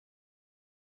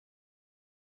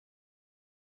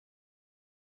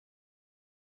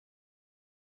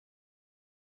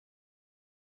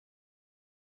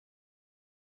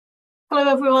Hello,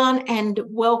 everyone, and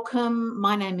welcome.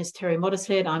 My name is Terry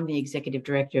Modishead. I'm the Executive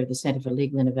Director of the Centre for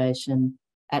Legal Innovation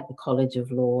at the College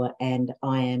of Law, and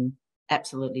I am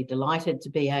absolutely delighted to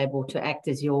be able to act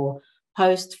as your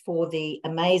host for the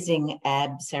amazing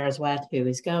Ab Saraswat, who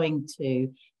is going to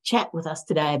chat with us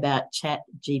today about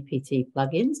ChatGPT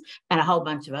plugins and a whole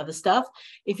bunch of other stuff.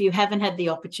 If you haven't had the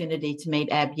opportunity to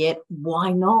meet Ab yet,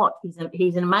 why not?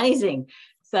 He's amazing.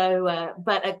 So,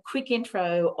 but a quick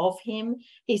intro of him.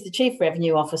 He's the Chief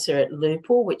Revenue Officer at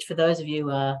Loople, which for those of you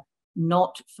who are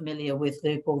not familiar with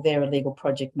Loople, they're a legal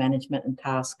project management and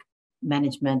task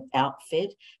management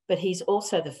outfit, but he's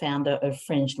also the founder of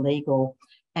Fringe Legal.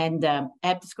 And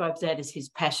Ab describes that as his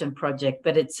passion project,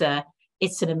 but it's an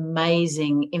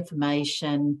amazing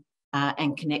information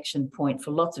and connection point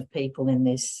for lots of people in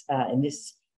this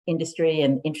industry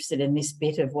and interested in this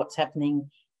bit of what's happening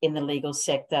in the legal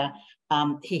sector.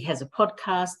 He has a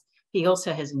podcast. He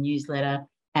also has a newsletter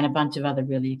and a bunch of other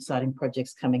really exciting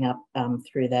projects coming up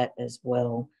through that as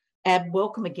well. Ab,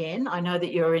 welcome again. I know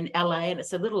that you're in LA and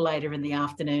it's a little later in the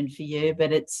afternoon for you,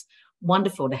 but it's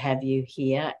wonderful to have you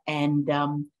here. And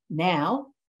now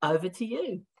over to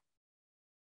you.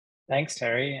 Thanks,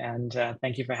 Terry, and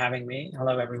thank you for having me.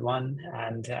 Hello, everyone,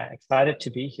 and excited to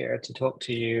be here to talk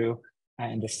to you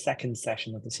in the second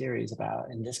session of the series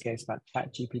about, in this case, about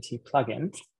ChatGPT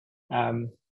plugins.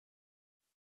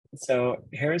 So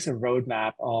here is a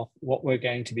roadmap of what we're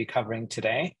going to be covering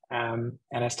today. And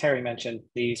as Terry mentioned,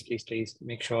 please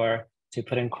make sure to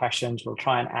put in questions. We'll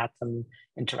try and add some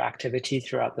interactivity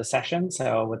throughout the session.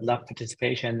 So would love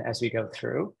participation as we go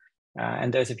through.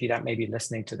 And those of you that may be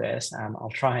listening to this,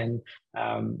 I'll try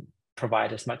and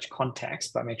provide as much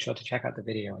context, but make sure to check out the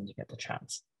video when you get the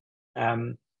chance.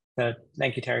 So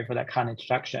thank you, Terry, for that kind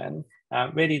introduction.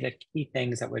 Really, the key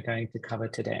things that we're going to cover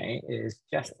today is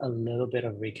just a little bit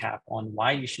of recap on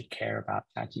why you should care about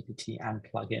ChatGPT and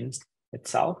plugins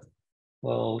itself.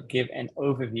 We'll give an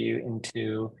overview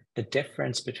into the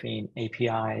difference between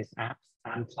APIs, apps,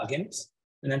 and plugins.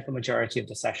 And then for majority of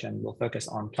the session, we'll focus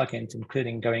on plugins,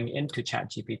 including going into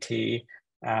ChatGPT.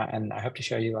 And I hope to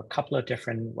show you a couple of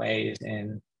different ways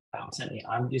in certainly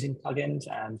I'm using plugins,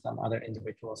 and some other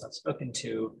individuals I've spoken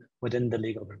to within the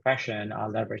legal profession are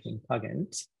leveraging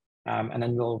plugins. And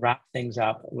then we'll wrap things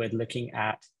up with looking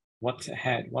at what's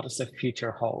ahead, what does the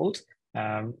future hold?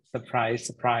 Surprise,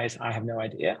 surprise, I have no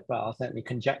idea, but I'll certainly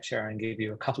conjecture and give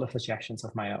you a couple of suggestions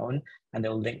of my own, and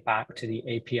they'll link back to the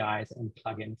APIs and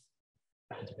plugins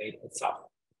debate itself.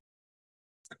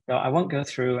 So I won't go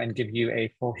through and give you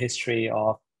a full history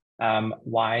of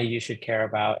why you should care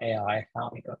about AI, how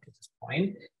we got to this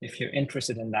point. If you're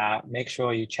interested in that, make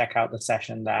sure you check out the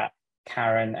session that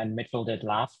Karen and Mitchell did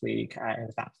last week. It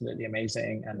was absolutely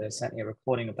amazing, and there's certainly a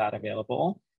recording of that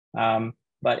available.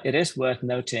 But it is worth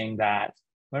noting that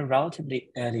we're relatively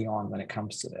early on when it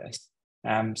comes to this.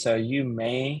 So you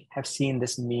may have seen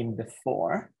this meme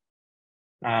before,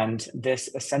 and this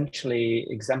essentially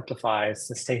exemplifies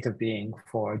the state of being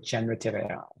for generative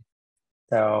AI.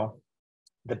 So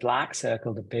the black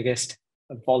circle, the biggest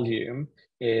volume,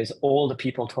 is all the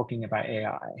people talking about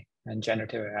AI and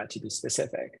generative AI to be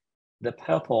specific. The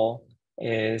purple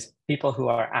is people who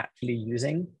are actually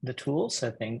using the tools.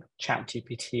 So think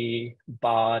ChatGPT,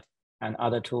 Bard, and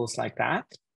other tools like that.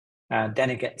 Then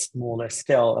it gets smaller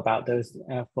still about those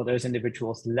for those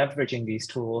individuals leveraging these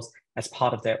tools as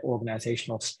part of their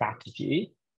organizational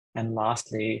strategy. And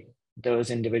lastly,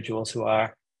 those individuals who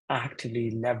are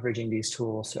actively leveraging these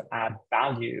tools to add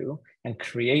value and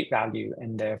create value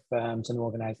in their firms and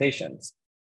organizations.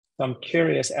 So I'm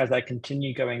curious, as I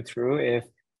continue going through, if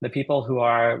the people who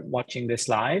are watching this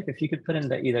live, if you could put in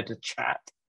either the chat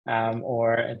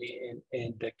or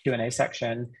in the Q&A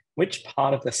section, which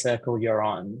part of the circle you're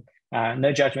on.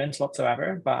 No judgments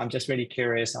whatsoever, but I'm just really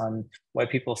curious on where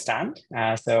people stand.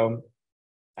 So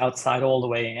outside all the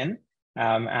way in.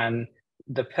 And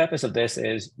the purpose of this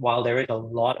is, while there is a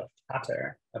lot of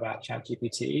chatter about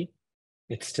ChatGPT,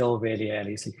 it's still really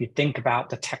early. So if you think about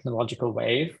the technological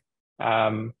wave,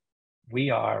 we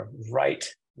are right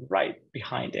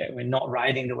behind it. We're not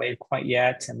riding the wave quite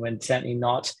yet, and we're certainly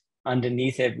not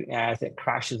underneath it as it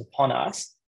crashes upon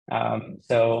us.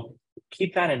 So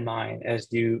keep that in mind as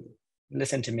you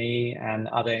listen to me and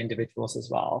other individuals as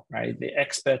well, right? The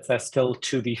experts are still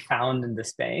to be found in the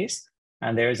space,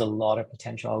 and there is a lot of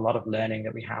potential, a lot of learning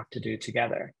that we have to do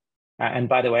together. And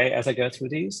by the way, as I go through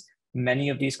these, many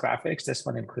of these graphics, this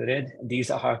one included, these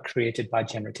are created by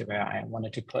generative AI. I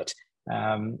wanted to put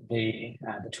the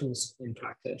tools in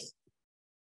practice.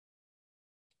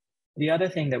 The other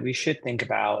thing that we should think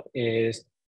about is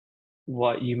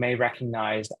what you may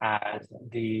recognize as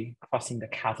the crossing the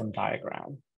chasm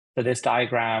diagram. So this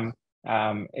diagram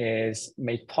is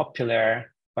made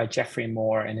popular by Jeffrey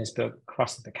Moore in his book,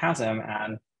 Crossing the Chasm.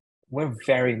 And we're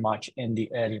very much in the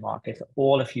early market. For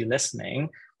all of you listening,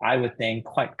 I would think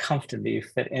quite comfortably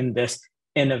fit in this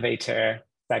innovator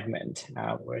segment.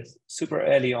 We're super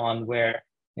early on where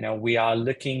we are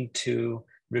looking to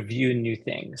review new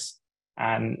things.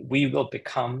 And we will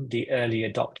become the early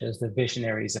adopters, the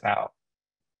visionaries about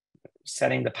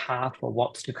setting the path for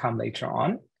what's to come later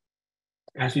on.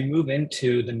 As we move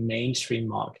into the mainstream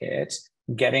market,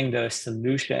 getting those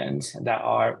solutions that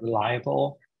are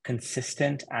reliable,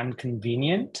 consistent, and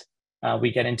convenient,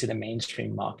 we get into the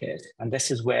mainstream market. And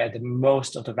this is where the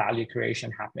most of the value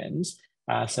creation happens.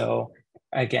 So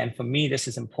again, for me, this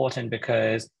is important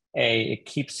because it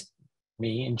keeps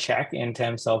me in check in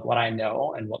terms of what I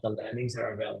know and what the learnings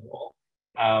are available.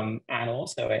 And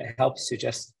also it helps to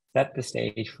just set the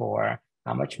stage for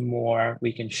how much more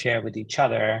we can share with each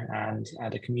other and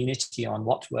the community on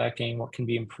what's working, what can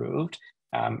be improved,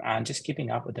 and just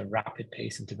keeping up with the rapid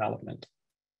pace of development.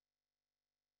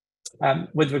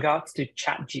 With regards to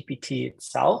ChatGPT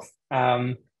itself,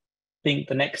 I think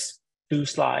the next 2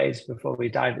 slides before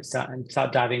we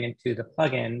start diving into the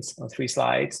plugins, or 3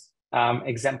 slides,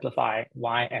 exemplify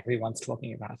why everyone's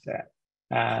talking about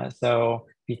it. So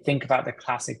if you think about the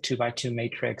classic 2x2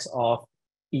 matrix of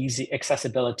easy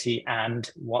accessibility and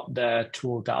what the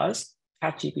tool does,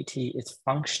 ChatGPT is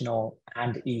functional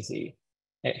and easy.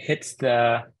 It hits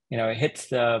the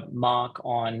mark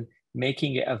on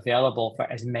making it available for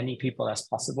as many people as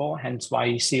possible. Hence why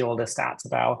you see all the stats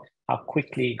about how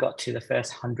quickly it got to the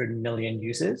first 100 million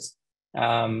users.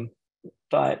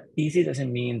 But easy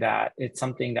doesn't mean that it's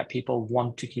something that people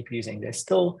want to keep using. There's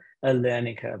still a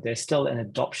learning curve. There's still an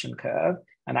adoption curve.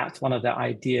 And that's one of the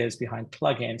ideas behind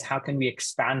plugins. How can we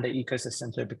expand the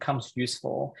ecosystem so it becomes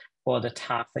useful for the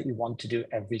task that you want to do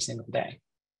every single day?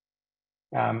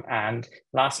 And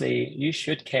lastly, you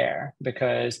should care,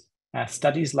 because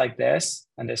studies like this,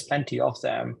 and there's plenty of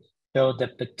them, show the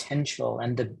potential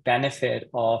and the benefit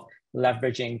of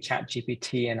leveraging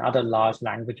ChatGPT and other large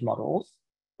language models,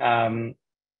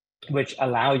 which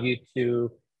allow you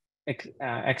to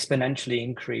exponentially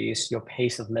increase your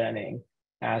pace of learning.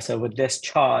 So with this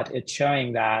chart, it's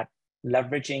showing that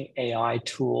leveraging AI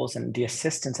tools and the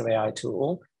assistance of AI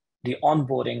tool, the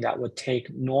onboarding that would take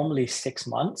normally 6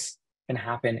 months can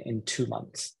happen in 2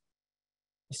 months.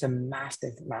 It's a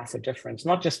massive, massive difference,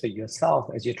 not just for yourself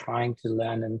as you're trying to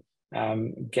learn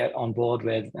and get on board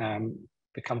with,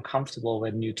 become comfortable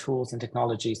with new tools and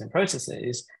technologies and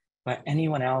processes, but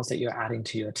anyone else that you're adding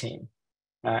to your team.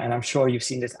 And I'm sure you've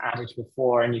seen this adage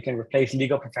before, and you can replace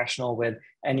legal professional with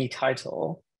any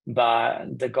title,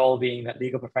 but the goal being that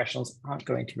legal professionals aren't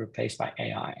going to be replaced by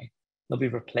AI. They'll be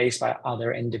replaced by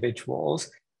other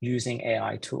individuals using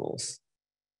AI tools.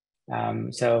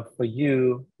 So for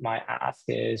you, my ask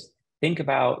is, think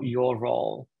about your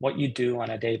role, what you do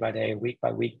on a day-by-day,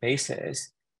 week-by-week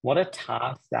basis. What are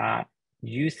tasks that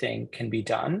you think can be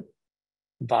done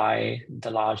by the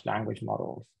large language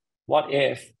models? What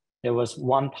if there was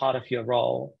one part of your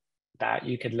role that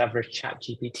you could leverage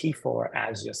ChatGPT for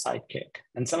as your sidekick?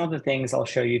 And some of the things I'll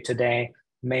show you today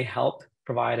may help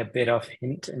provide a bit of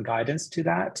hint and guidance to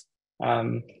that.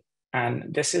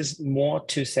 And this is more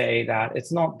to say that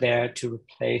it's not there to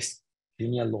replace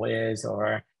junior lawyers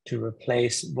or to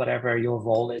replace whatever your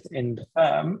role is in the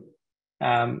firm,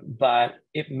 but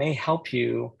it may help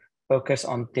you focus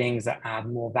on things that add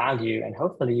more value, and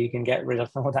hopefully you can get rid of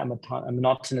some of that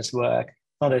monotonous work,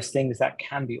 some of those things that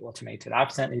can be automated.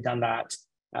 I've certainly done that,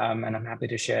 and I'm happy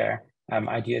to share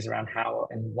ideas around how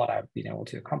and what I've been able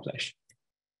to accomplish.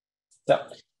 So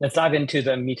let's dive into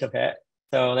the meat of it.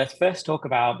 So let's first talk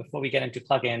about, before we get into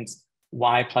plugins,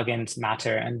 why plugins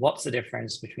matter and what's the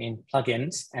difference between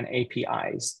plugins and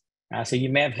APIs. So you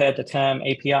may have heard the term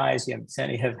APIs, you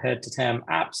certainly have heard the term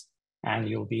apps, and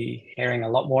you'll be hearing a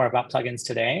lot more about plugins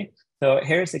today. So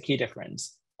here's the key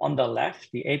difference. On the left,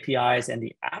 the APIs and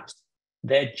the apps,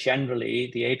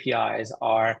 the APIs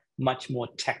are much more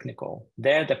technical.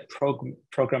 They're the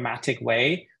programmatic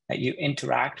way that you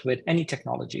interact with any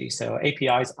technology. So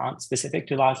APIs aren't specific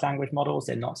to large language models.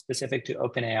 They're not specific to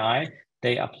OpenAI.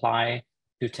 They apply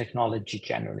to technology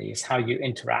generally. It's how you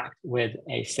interact with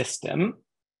a system.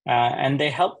 And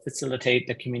they help facilitate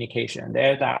the communication.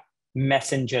 They're that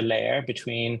messenger layer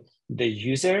between the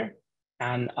user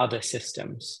and other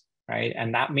systems, right?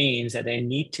 And that means that they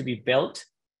need to be built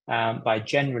by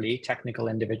generally technical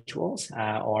individuals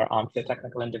or armchair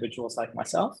technical individuals like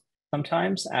myself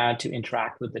sometimes to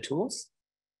interact with the tools.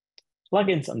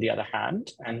 Plugins, on the other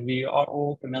hand, and we are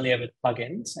all familiar with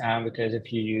plugins because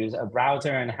if you use a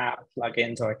browser and have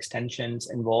plugins or extensions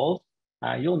involved,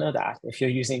 you'll know that. If you're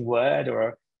using Word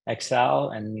or Excel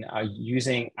and are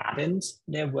using add-ins,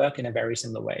 they work in a very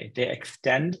similar way. They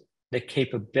extend the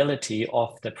capability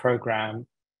of the program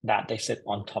that they sit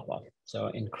on top of. So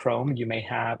in Chrome, you may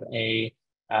have a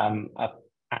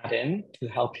add-in to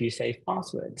help you save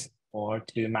passwords or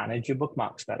to manage your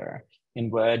bookmarks better. In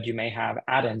Word, you may have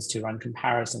add-ins to run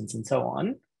comparisons and so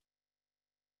on.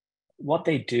 What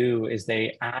they do is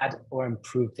they add or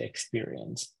improve the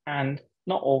experience. And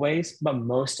not always, but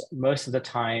most of the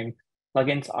time,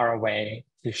 plugins are a way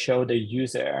to show the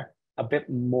user a bit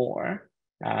more,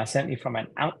 certainly from an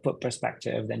output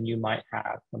perspective, than you might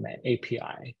have from an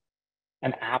API.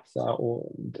 And apps or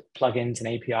plugins and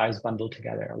APIs bundled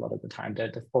together a lot of the time.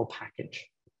 They're the full package.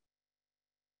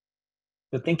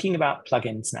 So thinking about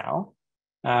plugins now,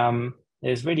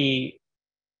 there's really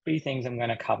 3 things I'm going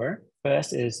to cover.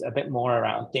 First is a bit more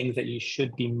around things that you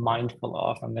should be mindful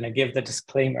of. I'm going to give the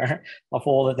disclaimer of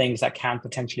all the things that can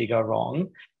potentially go wrong.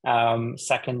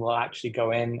 Second, we'll actually go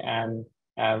in and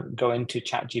go into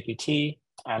ChatGPT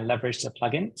and leverage the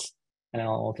plugins. And I'll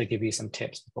also give you some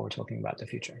tips before we're talking about the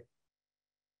future.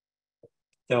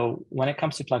 So when it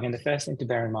comes to plugin, the first thing to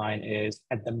bear in mind is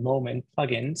at the moment,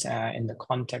 plugins in the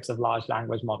context of large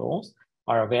language models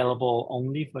are available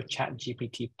only for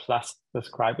ChatGPT Plus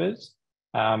subscribers.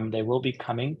 They will be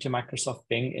coming to Microsoft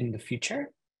Bing in the future,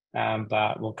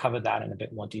 but we'll cover that in a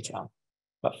bit more detail.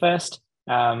 But first,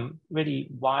 really,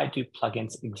 why do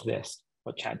plugins exist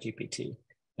for ChatGPT?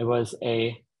 There was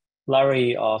a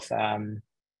flurry of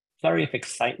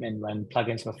excitement when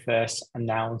plugins were first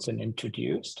announced and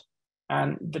introduced.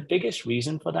 And the biggest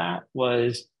reason for that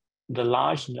was the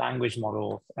large language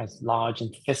models, as large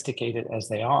and sophisticated as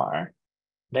they are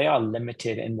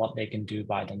limited in what they can do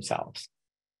by themselves.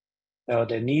 So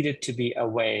there needed to be a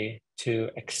way to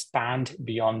expand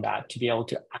beyond that, to be able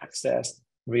to access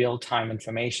real-time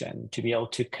information, to be able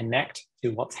to connect to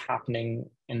what's happening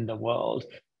in the world,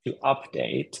 to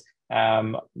update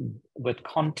with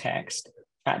context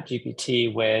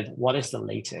ChatGPT with what is the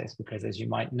latest, because as you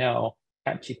might know,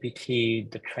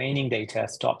 ChatGPT, the training data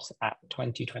stops at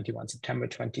September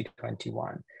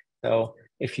 2021. So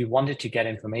if you wanted to get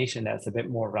information that's a bit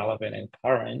more relevant and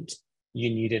current, you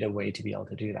needed a way to be able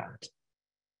to do that.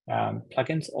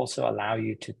 Plugins also allow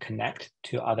you to connect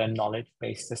to other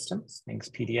knowledge-based systems, things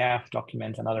PDF,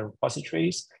 documents, and other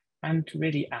repositories, and to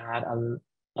really add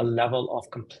a level of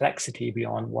complexity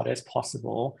beyond what is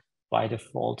possible by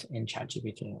default in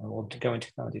ChatGPT. And we'll go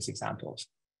into some of these examples.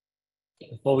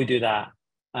 Before we do that,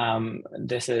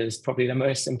 this is probably the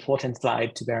most important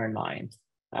slide to bear in mind.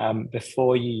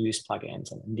 Before you use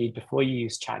plugins, and indeed before you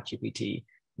use ChatGPT,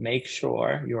 make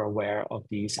sure you're aware of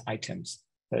these items.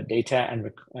 So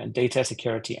data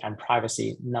security and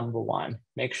privacy, number 1.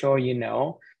 Make sure you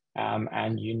know,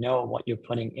 and you know what you're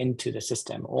putting into the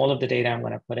system. All of the data I'm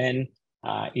going to put in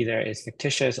either is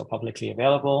fictitious or publicly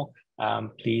available.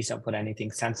 Please don't put anything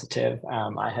sensitive.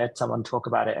 I heard someone talk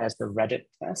about it as the Reddit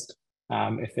test.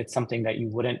 If it's something that you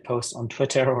wouldn't post on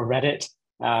Twitter or Reddit,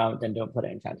 then don't put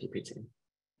it in ChatGPT.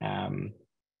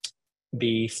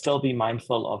 Still be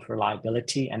mindful of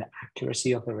reliability and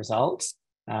accuracy of the results.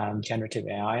 Generative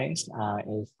AI is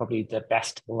probably the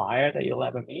best liar that you'll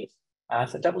ever meet.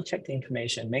 So double check the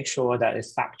information, make sure that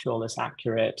it's factual, it's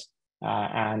accurate,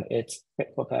 and it's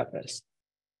fit for purpose.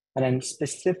 And then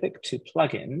specific to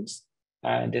plugins,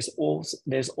 there's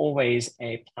always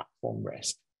a platform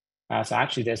risk. So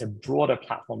actually, there's a broader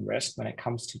platform risk when it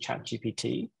comes to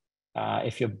ChatGPT.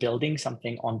 If you're building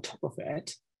something on top of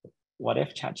it, what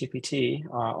if ChatGPT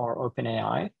or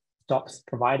OpenAI stops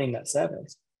providing that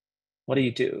service? What do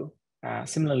you do?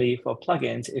 Similarly, for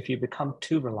plugins, if you become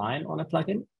too reliant on a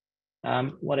plugin,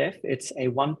 what if it's a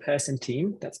one-person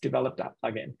team that's developed that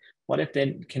plugin? What if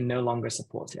they can no longer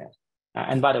support it?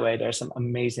 And by the way, there are some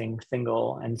amazing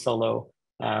single and solo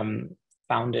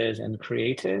founders and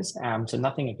creators. So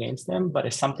nothing against them, but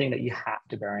it's something that you have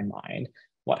to bear in mind.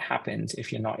 What happens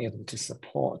if you're not able to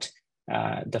support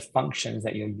the functions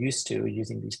that you're used to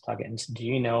using these plugins? Do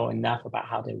you know enough about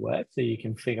how they work so you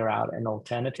can figure out an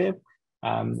alternative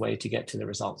way to get to the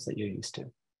results that you're used to?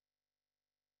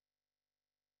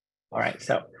 All right,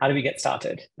 so how do we get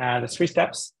started? There's 3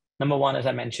 steps. Number 1, as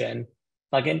I mentioned,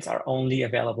 plugins are only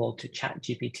available to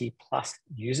ChatGPT Plus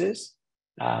users.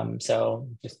 So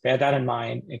just bear that in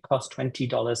mind. It costs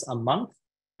 $20 a month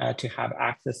to have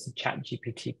access to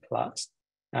ChatGPT Plus.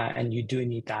 And you do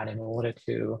need that in order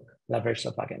to leverage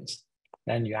the plugins.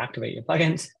 Then you activate your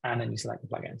plugins and then you select the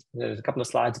plugins. There's a couple of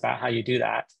slides about how you do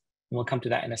that. And we'll come to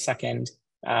that in a second.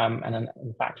 And then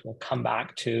in fact, we'll come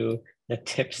back to the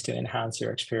tips to enhance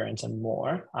your experience and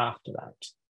more after that.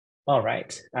 All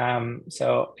right,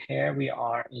 so here we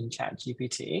are in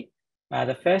ChatGPT.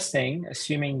 The first thing,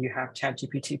 assuming you have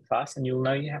ChatGPT Plus, and you'll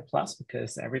know you have Plus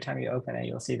because every time you open it,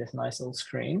 you'll see this nice little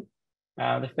screen.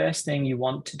 The first thing you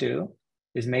want to do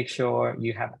is make sure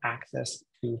you have access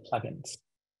to plugins.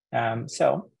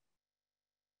 So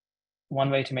one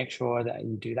way to make sure that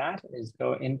you do that is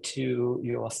go into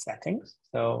your settings.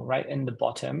 So right in the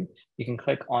bottom, you can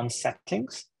click on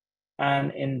settings,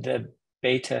 and in the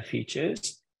beta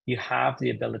features, you have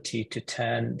the ability to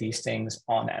turn these things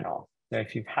on and off. So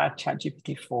if you've had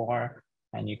ChatGPT 4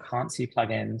 and you can't see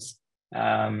plugins,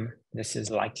 this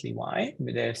is likely why.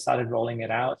 They started rolling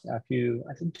it out I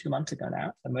think 2 months ago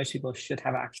now. So most people should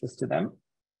have access to them.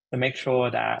 So make sure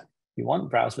that you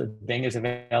want Browse with Bing is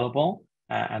available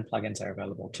and plugins are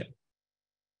available too.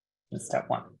 That's step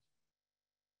one.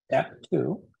 Step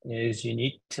two is you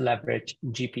need to leverage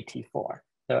GPT-4.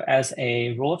 So as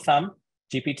a rule of thumb,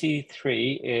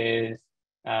 GPT-3 is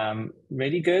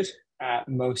really good at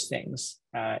most things.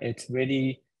 It's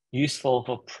really useful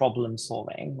for problem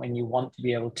solving when you want to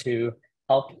be able to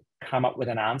help come up with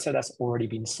an answer that's already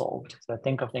been solved. So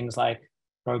think of things like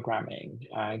programming,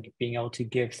 being able to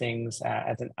give things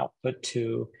as an output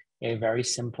to a very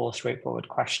simple, straightforward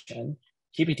question.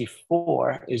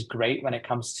 GPT-4 is great when it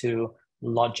comes to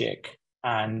logic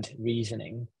and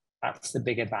reasoning. That's the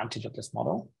big advantage of this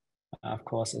model, of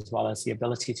course, as well as the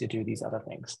ability to do these other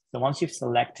things. So once you've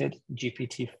selected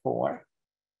GPT-4,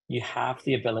 you have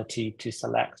the ability to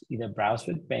select either Browse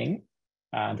with Bing.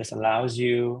 This allows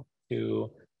you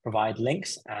to provide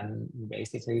links and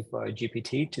basically for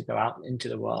GPT to go out into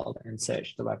the world and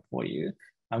search the web for you.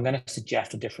 I'm going to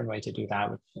suggest a different way to do that,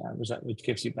 which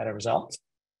gives you better results.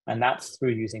 And that's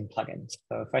through using plugins.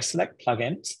 So if I select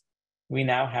plugins, we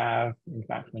now have, in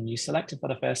fact, when you select it for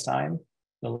the first time,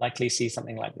 you'll likely see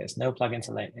something like this, no plugins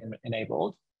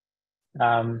enabled.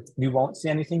 You won't see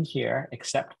anything here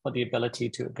except for the ability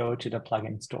to go to the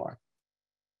plugin store.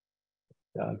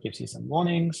 So it gives you some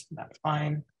warnings, that's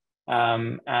fine.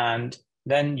 And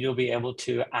then you'll be able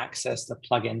to access the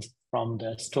plugins from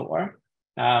the store.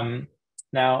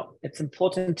 Now, it's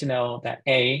important to know that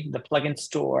the plugin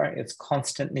store is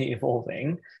constantly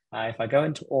evolving. If I go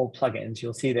into all plugins,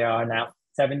 you'll see there are now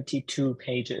 72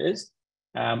 pages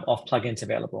of plugins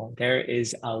available. There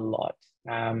is a lot.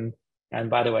 And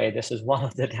by the way, this is one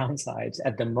of the downsides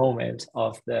at the moment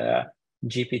of the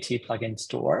GPT plugin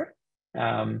store.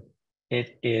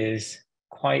 It is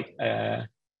quite a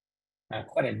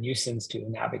nuisance to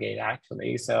navigate,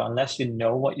 actually. So unless you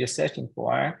know what you're searching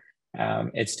for,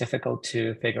 it's difficult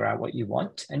to figure out what you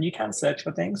want. And you can search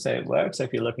for things, so it works. So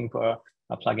if you're looking for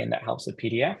a plugin that helps with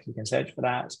PDF, you can search for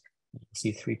that. You can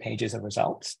see 3 pages of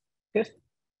results. Good.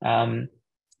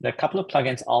 The couple of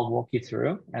plugins I'll walk you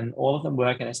through, and all of them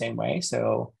work in the same way.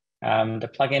 So the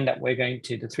 3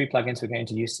 plugins we're going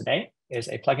to use today is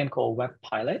a plugin called Web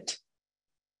Pilot,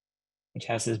 which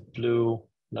has this blue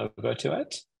logo to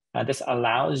it. This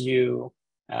allows you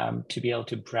to be able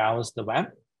to browse the web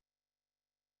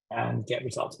and get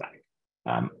results back.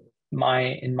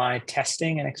 In my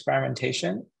testing and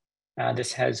experimentation,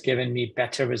 this has given me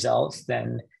better results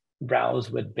than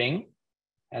Browse with Bing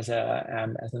as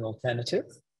an alternative.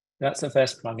 That's the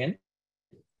first plugin.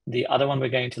 The other one we're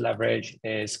going to leverage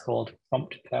is called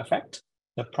Prompt Perfect.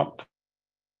 The Prompt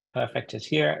Perfect is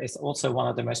here. It's also one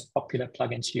of the most popular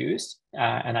plugins used.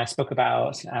 And I spoke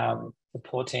about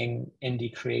supporting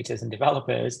indie creators and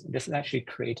developers. This is actually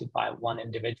created by one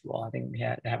individual. I think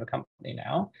they have a company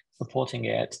now supporting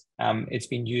it. It's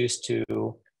been used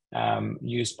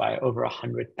by over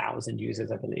 100,000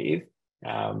 users, I believe,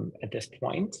 at this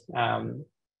point.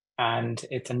 And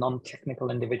it's a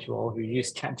non-technical individual who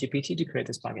used ChatGPT to create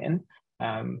this plugin.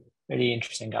 Really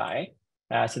interesting guy.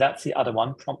 So that's the other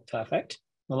one, Prompt Perfect.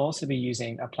 We'll also be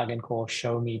using a plugin called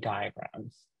Show Me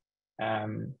Diagrams,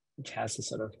 which has a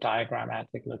sort of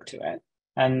diagrammatic look to it.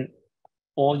 And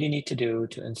all you need to do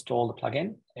to install the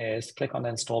plugin is click on the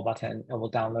install button. It will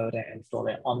download it and install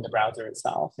it on the browser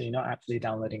itself. So you're not actually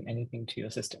downloading anything to your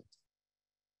system.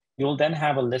 You'll then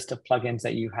have a list of plugins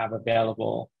that you have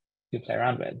available to play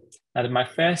around with. Now, my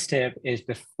first tip is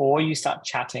before you start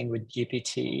chatting with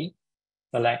GPT,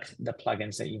 select the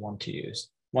plugins that you want to use.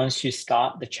 Once you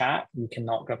start the chat, you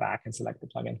cannot go back and select the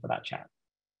plugin for that chat.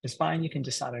 It's fine, you can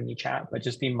just start a new chat, but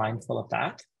just be mindful of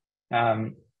that.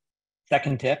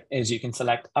 Second tip is you can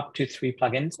select up to 3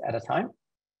 plugins at a time.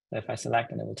 So if I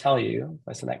select, and it will tell you, if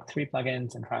I select 3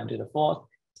 plugins and try and do the 4th,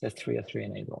 it says 3 of 3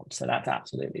 enabled. So that's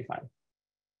absolutely fine.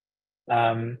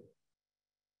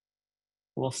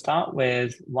 we'll start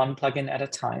with one plugin at a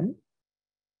time,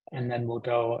 and then we'll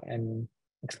go and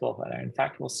explore further. In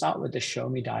fact, we'll start with the Show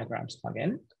Me Diagrams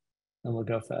plugin, and we'll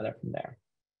go further from there.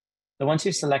 So once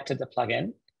you've selected the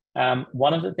plugin,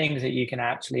 one of the things that you can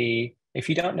actually, if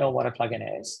you don't know what a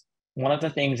plugin is, one of the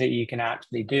things that you can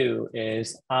actually do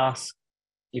is ask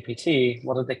GPT,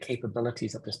 what are the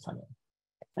capabilities of this plugin?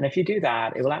 And if you do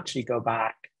that, it will actually go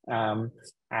back and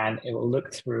it will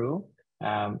look through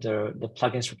the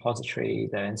plugins repository,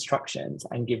 the instructions,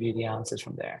 and give you the answers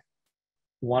from there.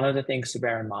 One of the things to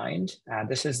bear in mind,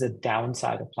 this is the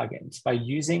downside of plugins. By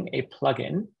using a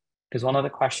plugin, because one of the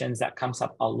questions that comes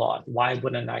up a lot, why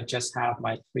wouldn't I just have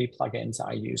my 3 plugins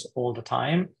I use all the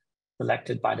time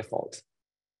selected by default?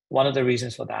 One of the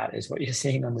reasons for that is what you're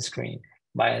seeing on the screen.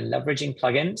 By leveraging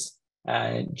plugins,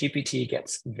 GPT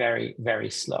gets very, very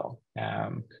slow.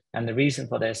 And the reason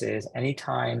for this is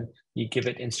anytime you give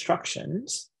it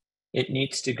instructions, it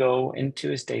needs to go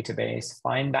into its database,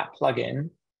 find that plugin,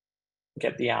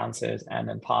 get the answers, and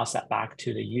then pass that back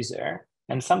to the user.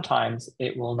 And sometimes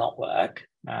it will not work.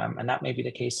 And that may be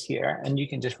the case here. And you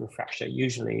can just refresh it.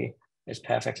 Usually it's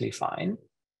perfectly fine.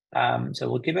 So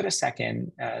we'll give it a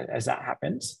second as that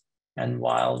happens. And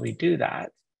while we do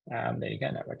that, there you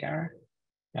go, network error.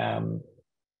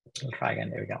 We'll try again,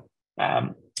 there we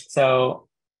go. So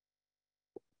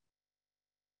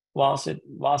whilst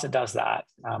it does that,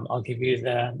 I'll give you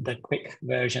the quick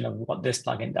version of what this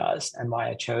plugin does and why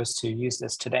I chose to use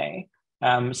this today.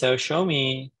 So Show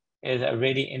Me is a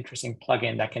really interesting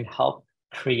plugin that can help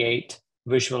create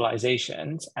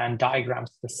visualizations and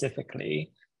diagrams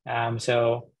specifically. It's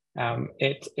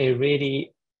a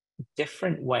really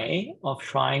different way of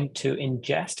trying to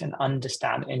ingest and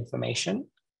understand information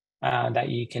that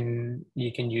you can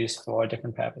use for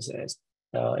different purposes.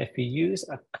 So if we use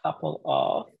a couple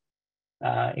of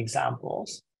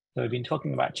examples, so we've been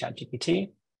talking about ChatGPT,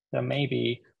 so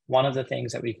maybe one of the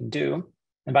things that we can do,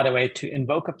 and by the way, to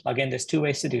invoke a plugin, there's 2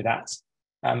 ways to do that.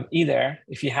 Either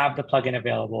if you have the plugin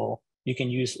available, you can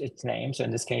use its name, so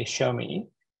in this case, Show Me,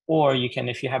 or you can,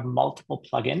 if you have multiple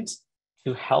plugins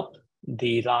to help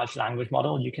the large language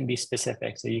model, you can be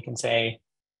specific. So you can say,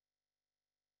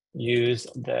 use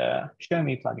the Show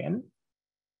Me plugin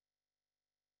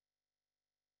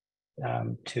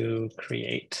to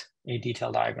create a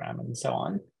detailed diagram and so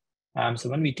on. So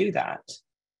when we do that,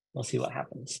 we'll see what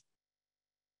happens.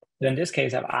 So in this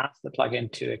case, I've asked the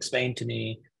plugin to explain to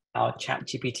me how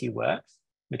ChatGPT works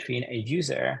between a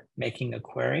user making a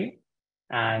query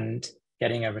and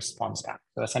getting a response back.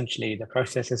 So essentially the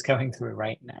process is going through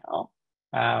right now.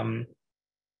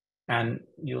 And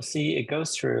you'll see it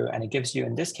goes through and it gives you,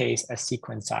 in this case, a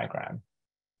sequence diagram.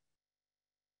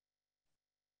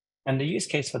 And the use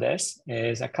case for this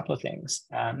is a couple of things.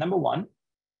 Number one,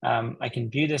 I can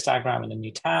view this diagram in a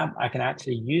new tab. I can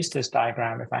actually use this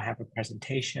diagram if I have a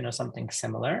presentation or something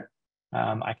similar.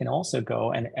 I can also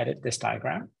go and edit this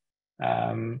diagram.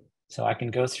 So I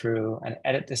can go through and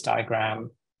edit this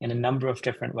diagram in a number of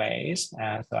different ways.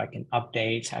 So I can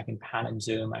update, I can pan and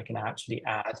zoom, I can actually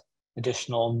add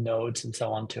additional nodes and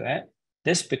so on to it.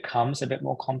 This becomes a bit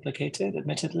more complicated,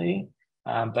 admittedly,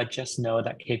 but just know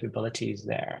that capability is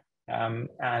there.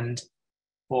 And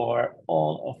for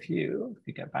all of you, if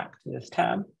you go back to this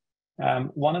tab,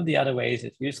 one of the other ways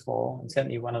it's useful, and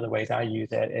certainly one of the ways I use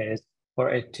it, is for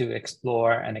it to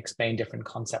explore and explain different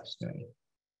concepts to me.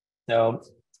 So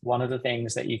one of the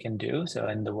things that you can do, so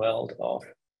in the world of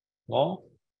law,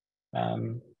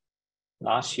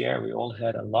 last year we all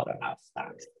heard a lot about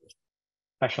SPACs,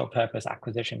 special purpose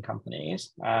acquisition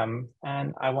companies, and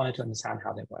I wanted to understand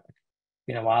how they work. It's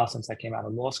been a while since I came out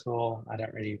of law school. I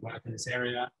don't really work in this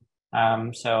area.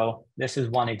 So this is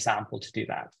one example to do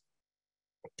that.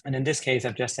 And in this case,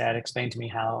 I've just said, explain to me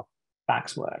how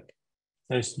SPACs work.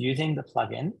 So it's using the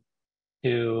plugin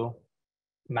to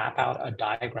map out a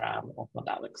diagram of what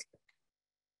that looks like.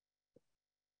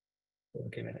 We'll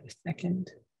give it a second.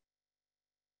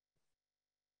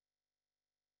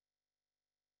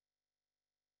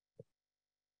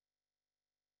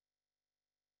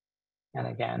 And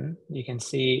again, you can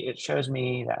see it shows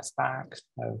me that SPACs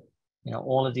have,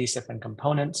 all of these different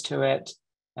components to it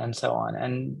and so on.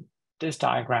 And this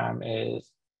diagram is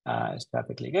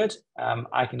perfectly good.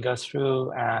 I can go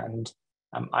through and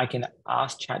I can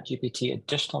ask ChatGPT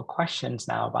additional questions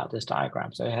now about this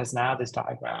diagram. So it has now this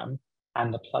diagram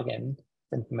and the plugin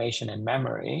information in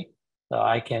memory. So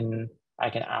I can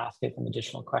ask it some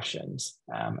additional questions.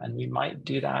 And we might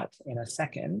do that in a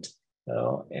second.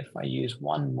 So if I use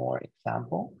one more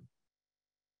example,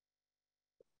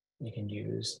 we can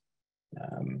use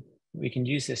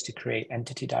this to create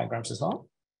entity diagrams as well.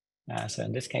 So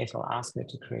in this case, I'll ask it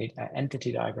to create an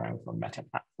entity diagram for Meta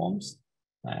Platforms,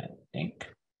 Inc.,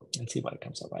 and see what it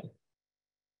comes up with.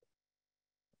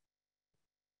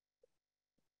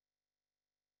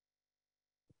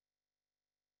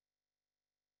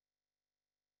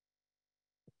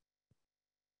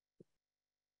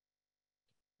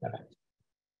 Okay.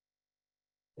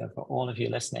 So for all of you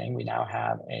listening, we now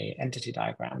have an entity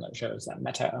diagram that shows that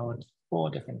Meta owns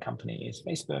 4 different companies: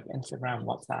 Facebook, Instagram,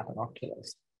 WhatsApp, and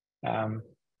Oculus.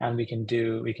 And we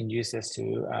can use this to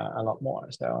a lot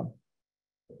more. So,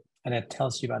 and it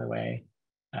tells you, by the way,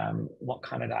 what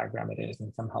kind of diagram it is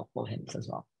and some helpful hints as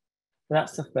well. So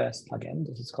that's the first plugin.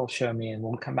 This is called Show Me, and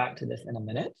we'll come back to this in a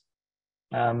minute.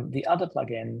 The other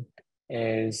plugin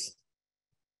is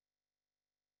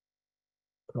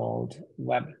called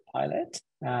Web Pilot.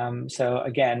 So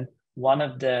again, one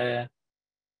of the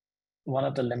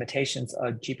limitations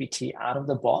of GPT out of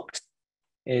the box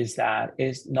is that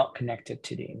it's not connected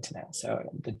to the internet. So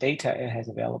the data it has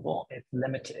available is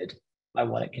limited by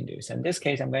what it can do. So in this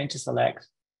case, I'm going to select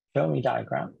Show Me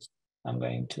Diagrams. I'm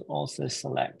going to also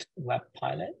select Web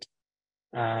Pilot,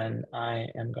 and I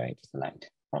am going to select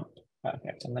Prompt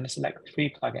Perfect. I'm going to select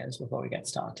 3 plugins before we get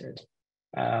started.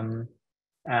 And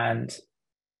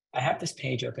I have this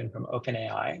page open from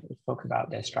OpenAI, which talk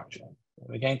about their structure.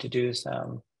 We're going to do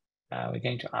some, we're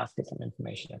going to ask it some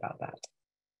information about that.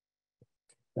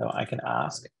 So I can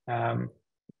ask, and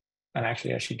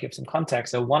actually I should give some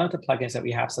context. So one of the plugins that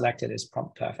we have selected is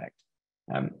Prompt Perfect.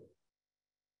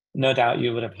 No doubt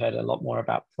you would have heard a lot more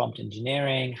about prompt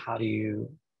engineering. How do you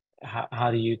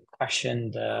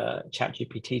question the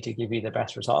ChatGPT to give you the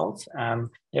best results?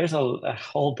 There's a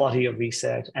whole body of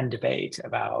research and debate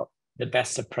about the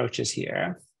best approaches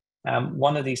here.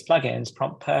 One of these plugins,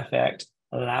 Prompt Perfect,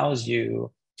 allows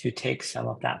you to take some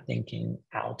of that thinking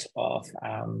out of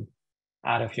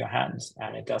your hands,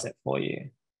 and it does it for you.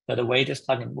 So the way this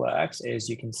plugin works is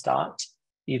you can start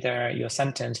either your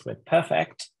sentence with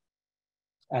perfect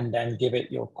and then give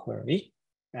it your query.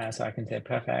 So I can say,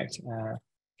 perfect,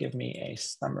 give me a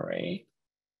summary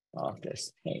of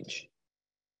this page.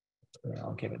 And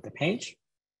I'll give it the page.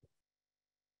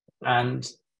 And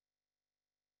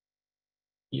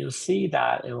you'll see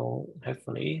that it will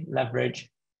hopefully leverage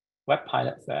Web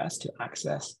Pilot first to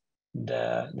access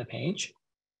the page.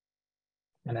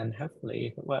 And then hopefully,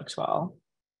 if it works well,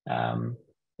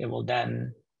 it will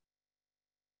then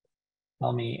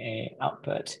tell me an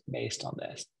output based on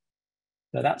this.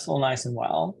 So that's all nice and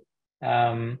well.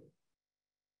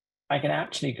 I can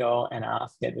actually go and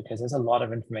ask it, because there's a lot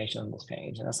of information on this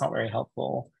page, and it's not very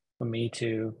helpful for me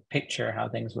to picture how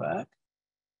things work.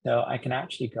 So I can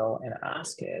actually go and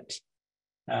ask it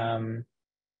to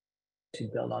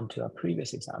build onto a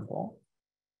previous example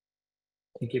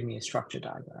to give me a structure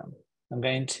diagram. I'm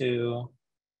going to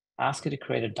ask it to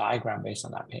create a diagram based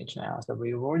on that page now. So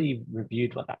we've already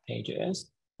reviewed what that page is.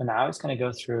 So now it's going to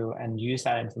go through and use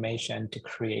that information to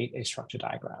create a structure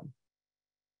diagram.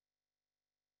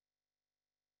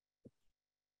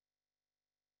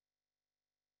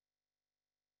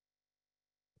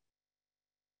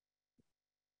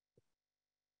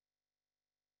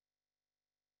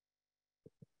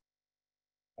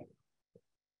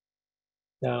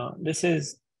 So this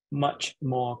is much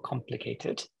more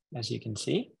complicated, as you can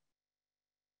see.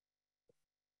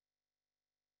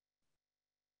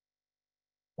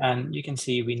 And you can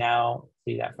see, we now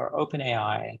see that for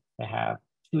OpenAI, they have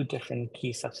 2 different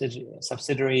key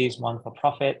subsidiaries, one for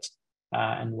profit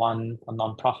and one for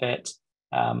non-profit.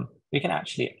 We can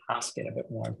actually ask it a bit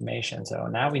more information. So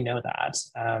now we know that.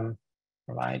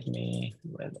 Provide me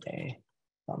with a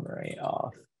summary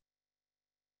of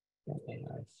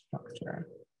AI structure.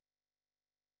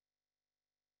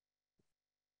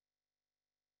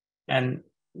 And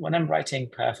when I'm writing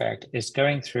perfect, it's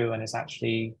going through and it's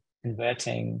actually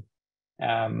converting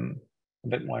a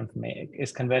bit more information.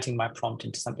 It's converting my prompt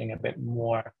into something a bit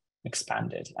more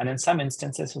expanded. And in some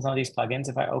instances, for some of these plugins,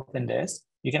 if I open this,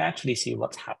 you can actually see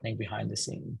what's happening behind the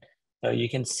scene. So you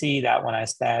can see that when I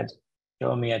said,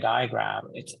 show me a diagram,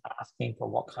 it's asking for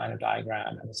what kind of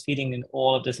diagram, and it's feeding in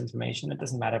all of this information. It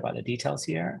doesn't matter about the details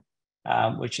here,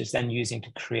 which is then using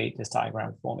to create this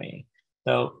diagram for me.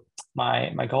 So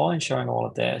my goal in showing all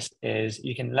of this is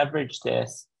you can leverage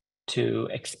this to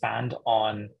expand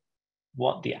on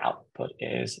what the output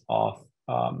is of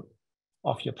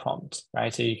your prompt,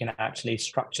 right? So you can actually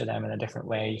structure them in a different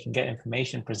way. You can get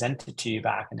information presented to you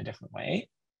back in a different way.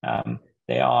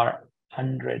 There are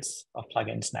hundreds of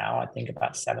plugins now, I think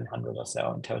about 700 or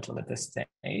so in total at this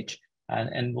stage,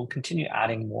 and we'll continue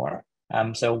adding more.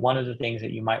 So one of the things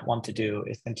that you might want to do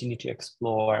is continue to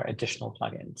explore additional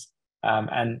plugins.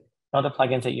 And Other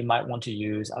plugins that you might want to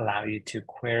use allow you to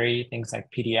query things like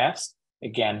PDFs.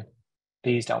 Again,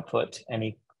 please don't put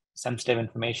any sensitive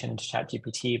information into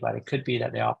ChatGPT, but it could be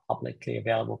that there are publicly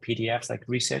available PDFs like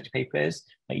research papers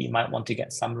that you might want to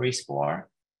get summaries for,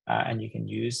 and you can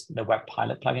use the Web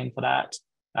Pilot plugin for that.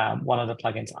 One of the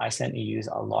plugins I certainly use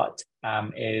a lot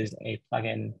is a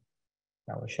plugin.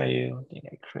 I will show you. I think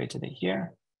I created it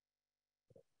here.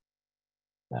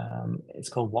 It's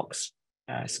called Vox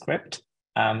Script.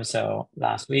 So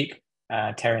last week,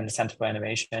 Terry in the Center for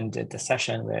Innovation did the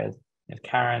session with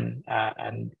Karen,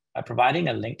 and providing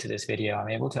a link to this video, I'm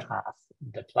able to ask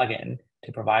the plugin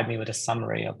to provide me with a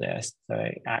summary of this. So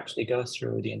it actually goes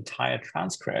through the entire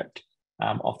transcript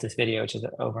of this video, which is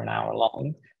over an hour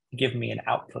long, to give me an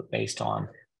output based on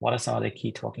what are some of the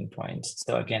key talking points.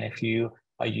 So again, if you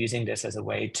are using this as a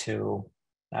way to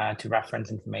reference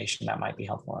information, that might be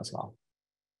helpful as well.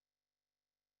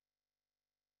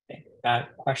 Okay.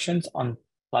 Questions on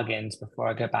plugins before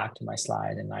I go back to my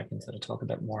slide, and I can sort of talk a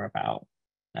bit more about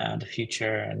the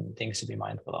future and things to be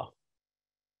mindful of.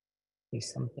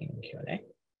 Please something in Q&A.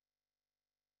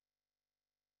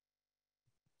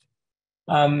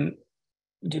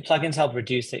 Do plugins help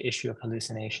reduce the issue of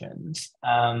hallucinations?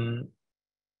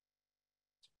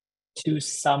 To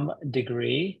some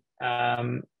degree.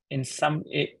 In some,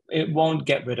 it won't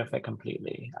get rid of it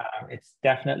completely. It's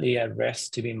definitely a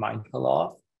risk to be mindful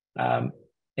of.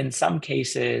 In some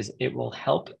cases, it will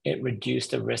help it reduce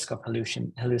the risk of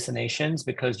hallucinations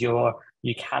because you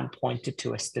can point it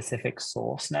to a specific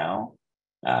source now.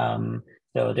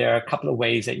 So there are a couple of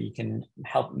ways that you can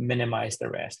help minimize the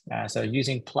risk. So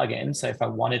using plugins, so if I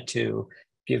wanted to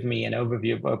give me an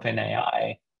overview of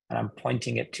OpenAI and I'm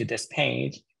pointing it to this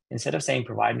page, instead of saying,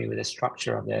 provide me with a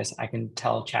structure of this, I can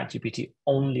tell ChatGPT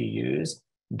only use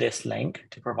this link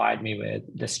to provide me with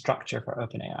the structure for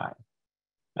OpenAI.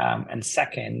 And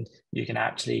second, you can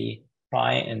actually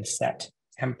try and set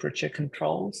temperature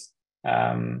controls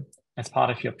as part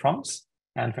of your prompts.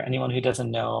 And for anyone who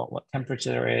doesn't know what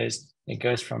temperature is, it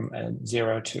goes from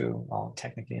 0 to, well,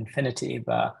 technically infinity,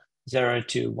 but 0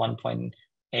 to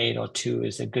 1.8 or 2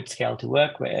 is a good scale to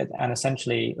work with. And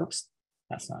essentially, oops,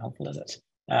 that's not helpful, is it?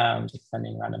 Just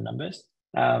sending random numbers.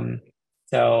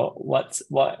 So what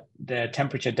the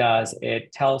temperature does,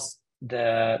 it tells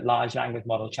the large language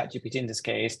model, ChatGPT in this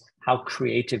case, how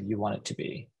creative you want it to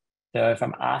be. So if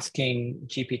I'm asking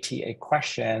GPT a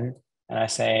question and I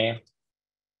say,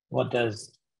 what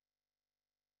does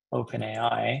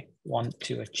OpenAI want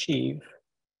to achieve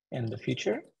in the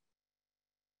future?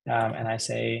 And I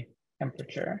say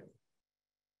temperature.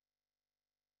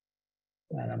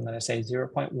 And I'm going to say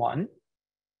 0.1.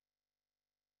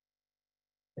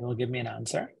 It will give me an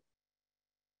answer.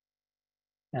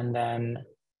 And then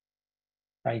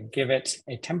if I give it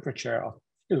a temperature of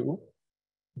 2,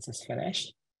 this is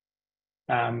finished.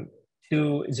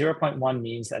 0.1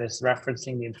 means that it's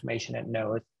referencing the information it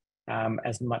knows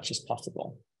as much as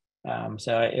possible.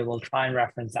 So it will try and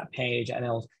reference that page and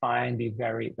it'll try and be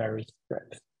very, very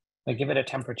strict. If I give it a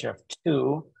temperature of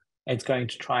 2, it's going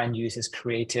to try and use this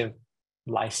creative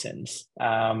license.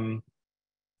 And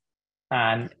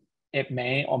it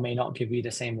may or may not give you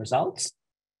the same results,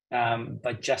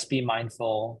 but just be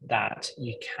mindful that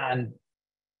you can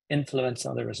influence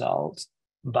some of the results,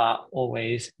 but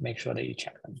always make sure that you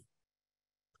check them.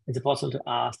 Is it possible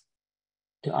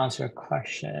to answer a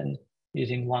question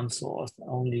using one source,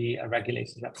 only a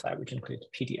regulated website, which includes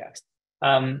PDFs?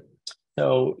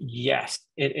 So yes,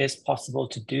 it is possible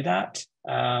to do that.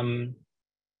 And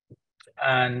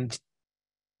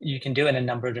you can do it in a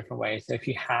number of different ways. So if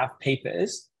you have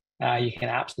papers, you can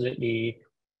absolutely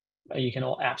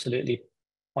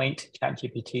point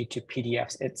ChatGPT to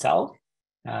PDFs itself.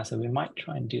 So we might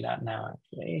try and do that now,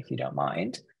 actually, if you don't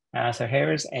mind. So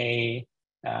here is a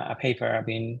paper I've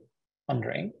been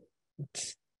pondering.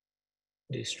 Let's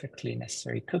do strictly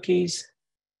necessary cookies.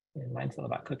 Be mindful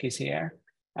about cookies here.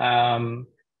 And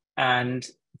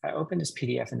if I open this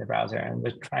PDF in the browser, and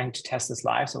we're trying to test this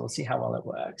live, so we'll see how well it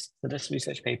works. So this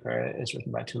research paper is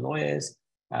written by 2 lawyers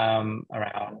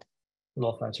around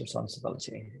law firms'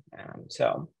 responsibility.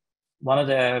 So one of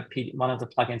the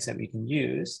plugins that we can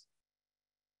use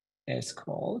is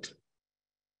called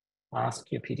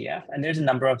Ask Your PDF. And there's a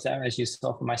number of them, as you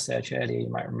saw from my search earlier, you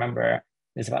might remember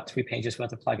there's about 3 pages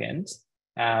worth of plugins.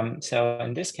 So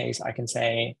in this case, I can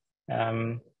say,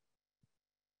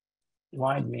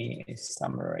 provide me a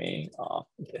summary of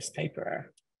this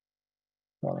paper,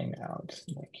 calling out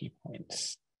the key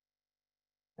points.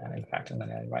 And in fact, I'm going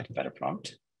to write a better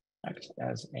prompt, act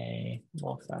as a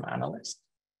law firm analyst,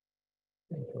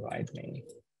 and provide me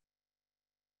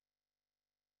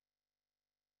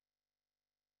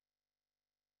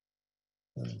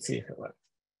Let's see if it works.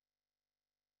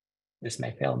 This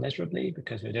may fail miserably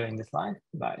because we're doing this live,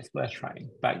 but it's worth trying.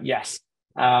 But yes,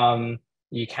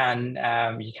 you can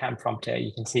prompt it.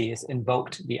 You can see it's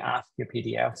invoked the ask your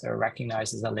PDF, so it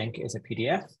recognizes a link is a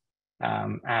PDF,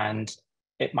 and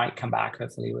it might come back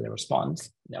hopefully with a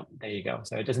response. Nope, there you go.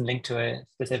 So it doesn't link to a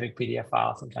specific PDF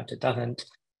file. Sometimes it doesn't.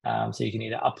 So you can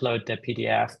either upload the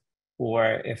PDF,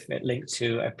 or if it linked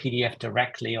to a PDF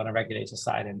directly on a regulator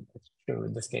site, and it's true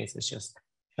in this case, it's just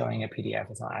showing a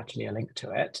PDF. It's not actually a link to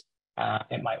it.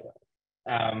 It might work.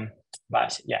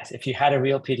 But yes, if you had a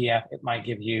real PDF, it might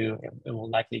give you, it will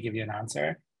likely give you an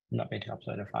answer. I'm not going to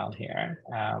upload a file here,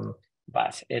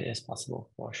 but it is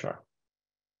possible for sure.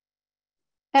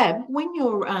 Ab, when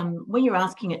you're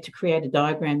asking it to create a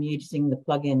diagram using the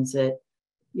plugins that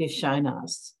you've shown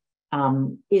us,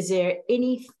 is there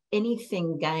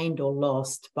anything gained or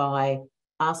lost by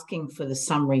asking for the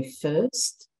summary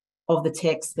first of the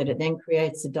text that it then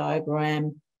creates a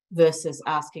diagram, versus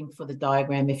asking for the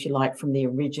diagram, if you like, from the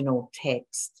original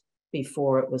text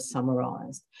before it was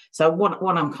summarized? So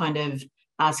what I'm kind of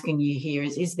asking you here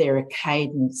is there a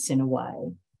cadence in a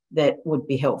way that would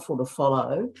be helpful to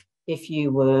follow if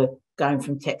you were going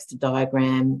from text to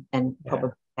diagram and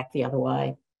probably back the other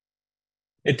way?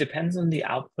 It depends on the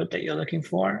output that you're looking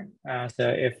for. So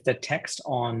if the text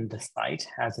on the site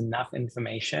has enough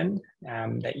information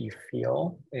that you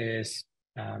feel is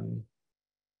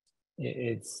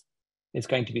it's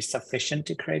going to be sufficient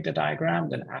to create the diagram,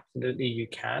 then absolutely you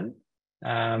can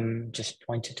just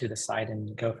point it to the site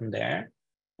and go from there.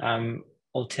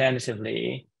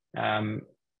 Alternatively,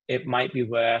 it might be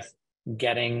worth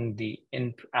getting the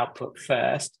output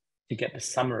first to get the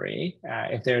summary.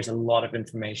 If there's a lot of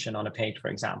information on a page, for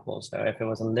example, so if it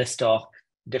was a list of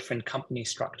different company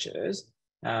structures,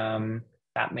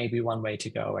 that may be one way to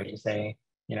go, where you say,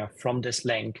 from this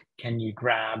link, can you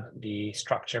grab the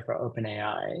structure for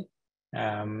OpenAI?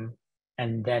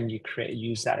 And then you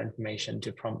use that information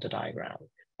to prompt the diagram.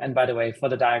 And by the way, for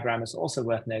the diagram, it's also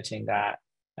worth noting that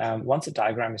once a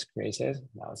diagram is created,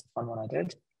 that was a fun one I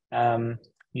did,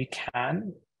 you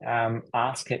can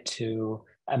ask it to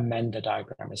amend the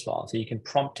diagram as well. So you can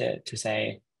prompt it to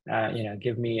say,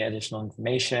 give me additional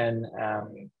information,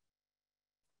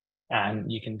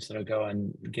 and you can sort of go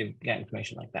and get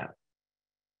information like that.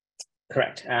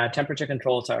 Correct. Temperature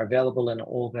controls are available in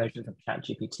all versions of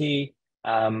ChatGPT.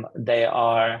 They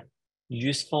are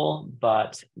useful,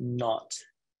 but not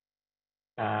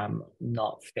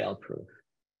fail-proof.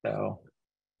 So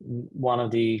one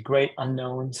of the great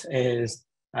unknowns is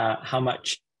how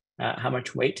much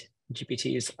weight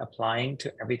GPT is applying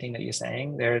to everything that you're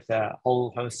saying. There's a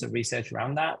whole host of research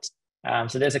around that.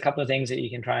 So there's a couple of things that you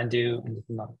can try and do, and this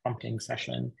is not a prompting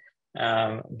session,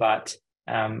 but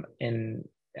in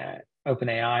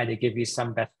OpenAI, they give you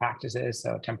some best practices.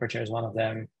 So temperature is one of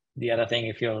them. The other thing,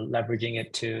 if you're leveraging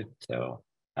it to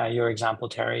your example,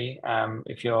 Terry,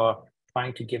 if you're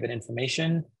trying to give it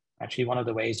information, actually one of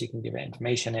the ways you can give it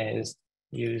information is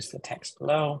use the text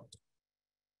below.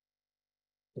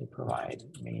 They provide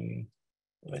me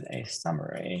with a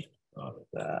summary of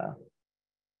the,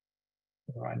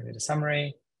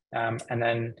 and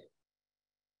then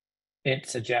it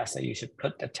suggests that you should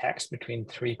put the text between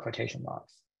 3 quotation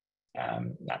marks.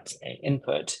 That's an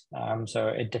input. So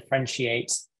it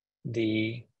differentiates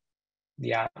the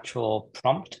actual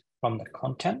prompt from the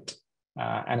content.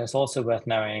 And it's also worth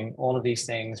knowing all of these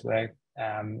things where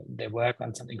they work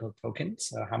on something called tokens,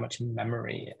 so how much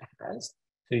memory it has.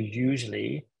 So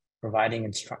usually providing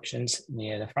instructions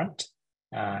near the front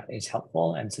is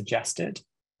helpful and suggested.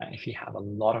 If you have a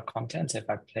lot of content, so if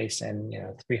I place in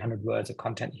 300 words of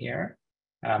content here,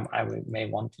 I may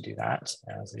want to do that.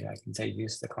 So I can say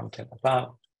use the content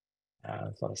above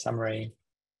for the summary.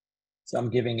 So I'm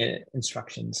giving it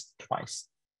instructions twice.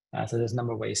 So there's a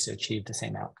number of ways to achieve the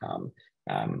same outcome.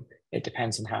 It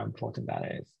depends on how important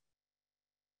that is.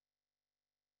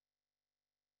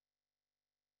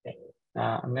 Okay.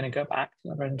 I'm going to go back to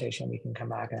the presentation. We can come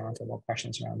back and answer more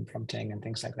questions around prompting and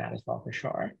things like that as well, for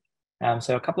sure.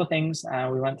 So a couple of things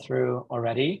we went through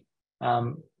already.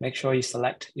 Make sure you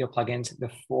select your plugins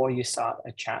before you start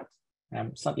a chat.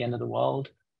 It's not the end of the world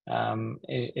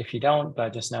if you don't,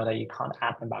 but just know that you can't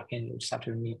add them back in. You just have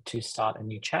to need to start a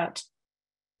new chat.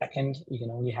 Second, you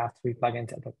can only have 3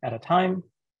 plugins at a time.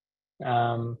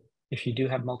 If you do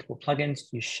have multiple plugins,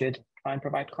 you should try and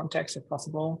provide context if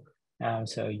possible.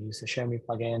 So use the Show Me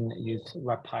plugin, use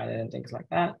WebPilot and things like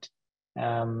that.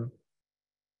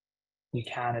 You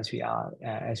can,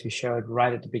 as we showed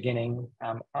right at the beginning,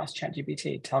 ask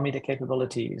ChatGPT, tell me the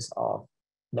capabilities of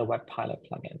the WebPilot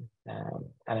plugin,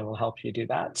 and it will help you do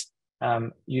that.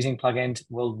 using plugins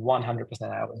will 100%,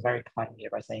 I was very kind here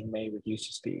by saying may reduce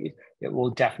your speed. It will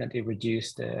definitely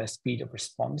reduce the speed of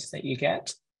response that you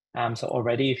get. So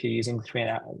already if you're using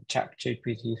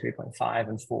ChatGPT 3.5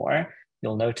 and 4,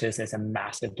 you'll notice there's a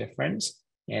massive difference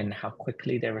in how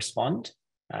quickly they respond.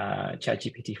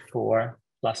 ChatGPT 4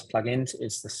 plus plugins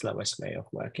is the slowest way of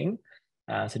working.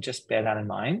 So just bear that in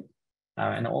mind.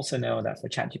 And also know that for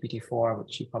ChatGPT 4,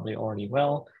 which you probably already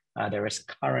will, there is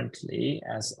currently,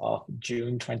 as of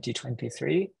June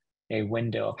 2023, a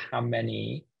window of how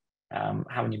many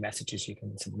messages you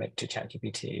can submit to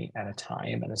ChatGPT at a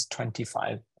time, and it's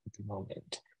 25 at the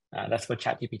moment. That's for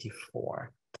ChatGPT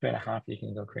 4. 3.5, you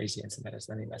can go crazy and submit as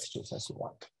many messages as you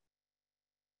want.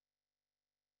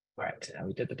 All right,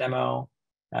 we did the demo.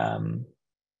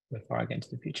 Before I get into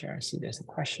the future, I see there's a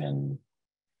question.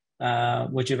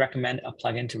 Would you recommend a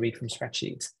plugin to read from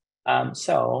spreadsheets?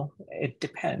 So it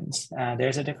depends.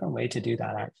 There's a different way to do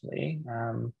that, actually.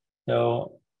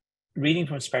 So reading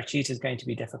from spreadsheets is going to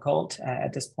be difficult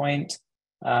at this point.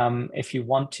 If you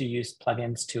want to use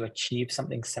plugins to achieve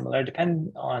something similar,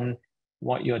 depending on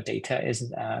what your data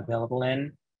is available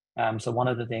in. So one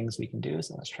of the things we can do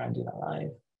is, let's try and do that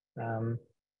live.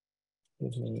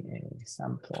 Gives me a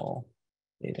sample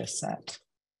data set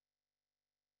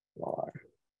for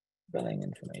billing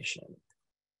information.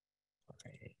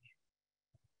 Okay.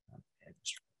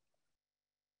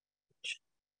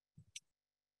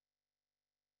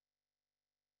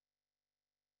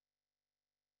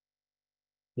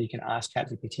 You can ask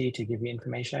ChatGPT to give you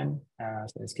information.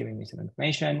 So it's giving me some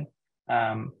information,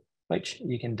 which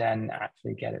you can then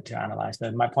actually get it to analyze.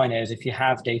 So my point is, if you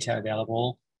have data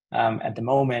available at the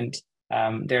moment,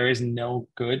 there is no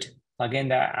good plugin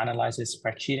that analyzes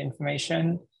spreadsheet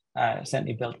information,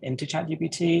 certainly built into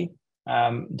ChatGPT.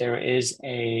 There is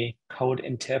a code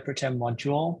interpreter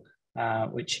module,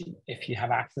 which if you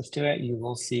have access to it, you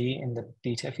will see in the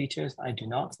beta features. I do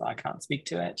not, so I can't speak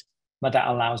to it, but that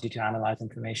allows you to analyze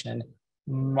information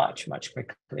much, much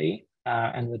quickly.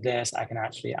 And with this, I can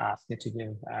actually ask it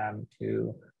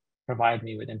to provide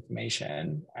me with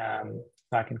information. So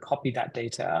I can copy that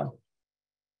data.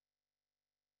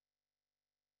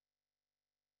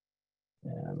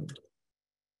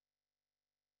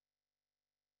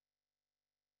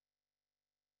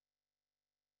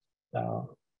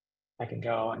 So I can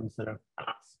go and sort of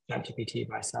ask ChatGPT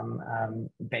by some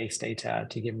base data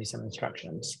to give me some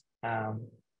instructions.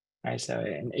 Right, so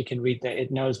it can read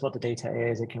it knows what the data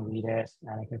is, it can read it,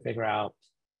 and it can figure out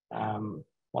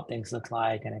what things look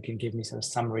like, and it can give me sort of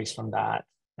summaries from that.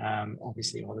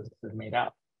 Obviously, all of this is made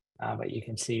up, but you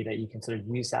can see that you can sort of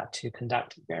use that to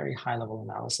conduct very high-level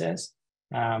analysis.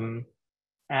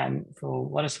 And for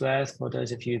what it's worth, for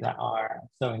those of you that are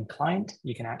so inclined,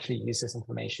 you can actually use this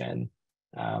information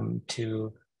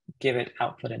to give it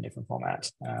output in different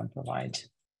formats, provide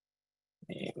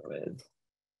me with.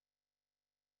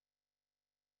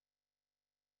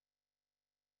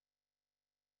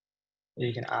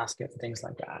 You can ask it for things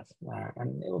like that,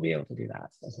 and it will be able to do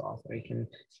that as well. So you can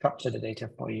structure the data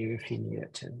for you if you need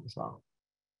it to as well.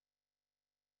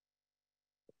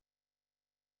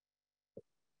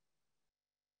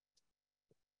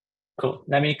 Cool.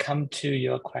 Let me come to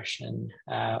your question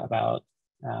about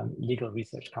legal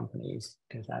research companies,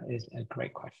 because that is a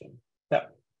great question. So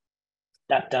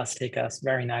that does take us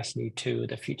very nicely to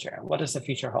the future. What does the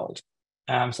future hold?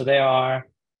 So there are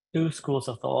two schools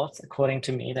of thought. According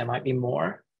to me, there might be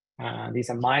more. These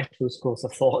are my two schools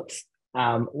of thoughts.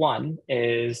 One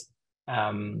is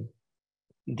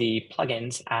the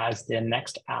plugins as the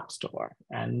next app store.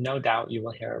 And no doubt you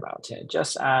will hear about it.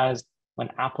 Just as when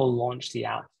Apple launched the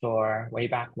App Store way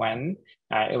back when,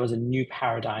 it was a new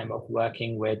paradigm of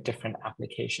working with different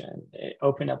applications. It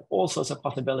opened up all sorts of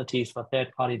possibilities for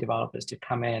third-party developers to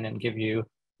come in and give you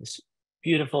this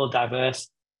beautiful, diverse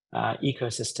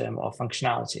ecosystem of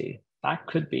functionality. That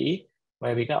could be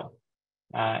where we go.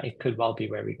 It could well be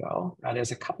where we go.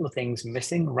 There's a couple of things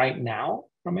missing right now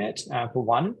from it. For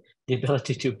one, the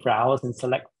ability to browse and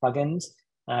select plugins.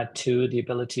 Two, the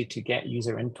ability to get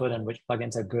user input on which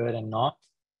plugins are good and not.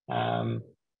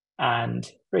 And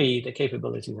three, the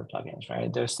capabilities of plugins,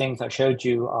 right? Those things I showed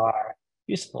you are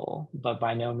useful, but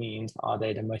by no means are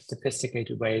they the most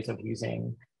sophisticated ways of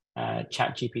using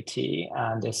ChatGPT.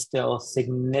 And there's still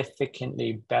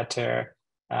significantly better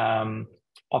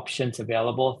options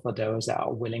available for those that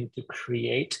are willing to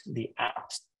create the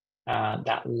apps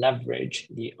that leverage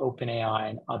the OpenAI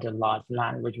and other large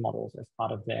language models as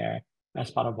part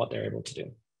of what they're able to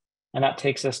do. And that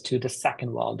takes us to the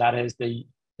second world, that is the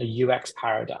UX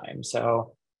paradigm.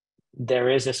 So there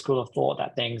is a school of thought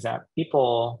that thinks that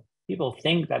people people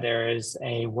think that there is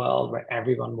a world where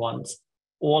everyone wants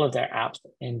all of their apps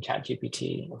in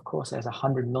ChatGPT. Of course, there's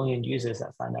 100 million users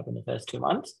that signed up in the first 2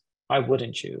 months. Why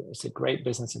wouldn't you? It's a great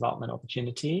business development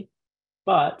opportunity.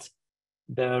 But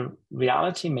the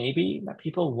reality may be that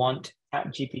people want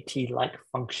ChatGPT-like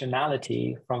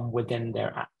functionality from within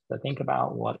their app. So think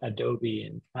about what Adobe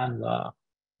and Canva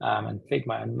and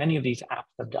Figma and many of these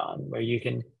apps have done, where you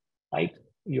can type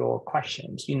your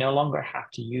questions. You no longer have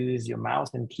to use your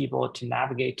mouse and keyboard to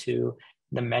navigate to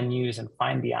the menus and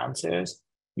find the answers.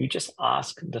 You just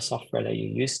ask the software that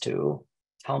you're used to,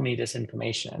 tell me this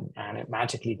information, and it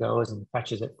magically goes and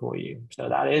fetches it for you. So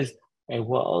that is a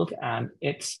world, and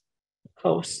it's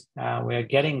close. We're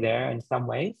getting there in some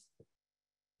ways.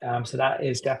 So that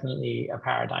is definitely a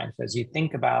paradigm. So as you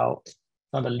think about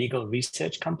some of the legal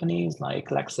research companies like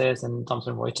Lexis and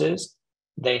Thomson Reuters,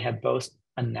 they have both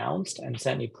announced and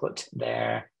certainly put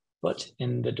their foot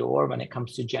in the door when it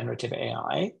comes to generative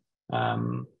AI.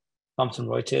 Thomson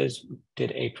Reuters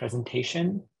did a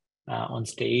presentation on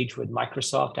stage with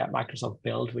Microsoft at Microsoft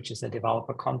Build, which is a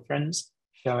developer conference,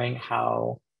 showing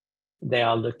how they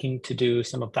are looking to do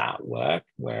some of that work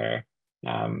where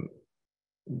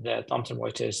the Thomson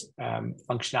Reuters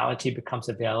functionality becomes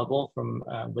available from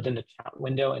within the chat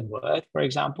window in Word, for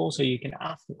example, so you can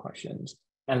ask the questions.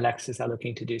 And Lexis are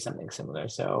looking to do something similar.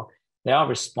 So they are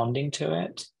responding to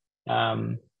it.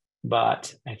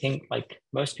 But I think, like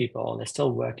most people, they're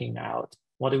still working out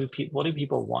what do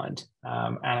people want.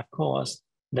 And of course,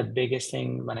 the biggest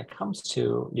thing when it comes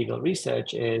to legal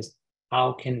research is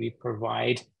how can we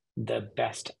provide the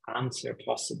best answer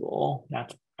possible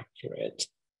that's accurate.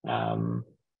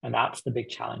 And that's the big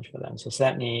challenge for them. So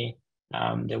certainly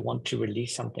they want to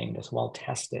release something that's well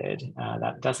tested,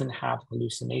 that doesn't have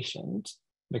hallucinations,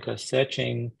 because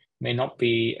searching may not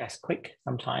be as quick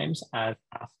sometimes as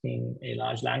asking a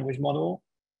large language model,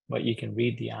 but you can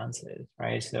read the answers,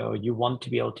 right? So you want to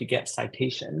be able to get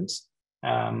citations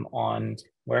on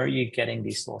where are you getting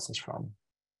these sources from.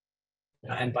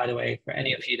 And by the way, for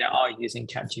any of you that are using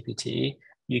ChatGPT,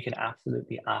 you can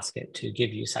absolutely ask it to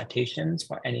give you citations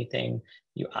for anything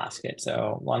you ask it.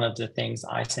 So one of the things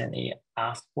I certainly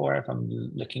ask for if I'm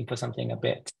looking for something a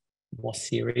bit more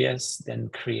serious than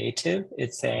creative,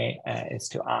 is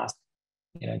to ask,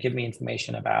 give me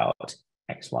information about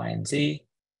X, Y, and Z,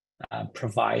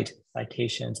 provide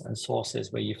citations and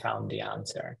sources where you found the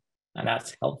answer. And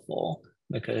that's helpful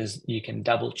because you can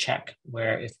double check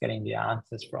where it's getting the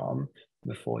answers from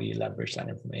before you leverage that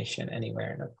information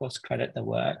anywhere. And of course, credit the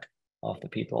work of the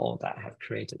people that have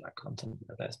created that content in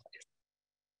the first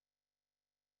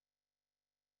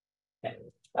place. Okay.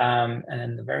 And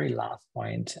then the very last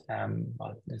point,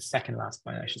 well, the second last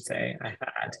point I should say I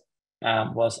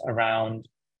had was around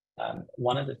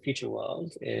one of the future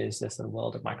worlds is this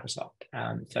world of Microsoft.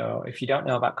 So if you don't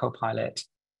know about Copilot,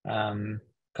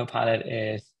 Copilot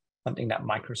is something that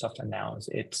Microsoft announced.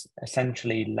 It's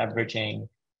essentially leveraging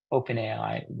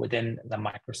OpenAI within the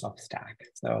Microsoft stack.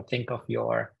 So think of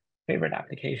your favorite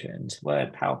applications,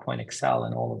 Word, PowerPoint, Excel,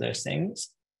 and all of those things.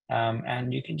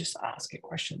 And you can just ask it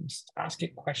questions. Ask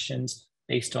it questions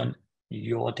based on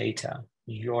your data,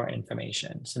 your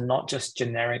information. So not just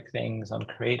generic things on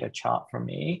create a chart for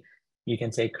me. You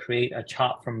can say, create a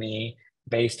chart for me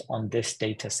based on this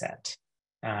data set.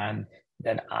 And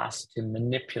then ask to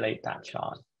manipulate that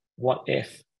chart. What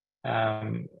if,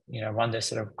 run this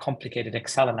sort of complicated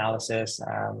Excel analysis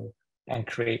and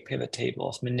create pivot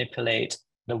tables, manipulate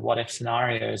the what if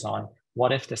scenarios on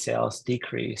what if the sales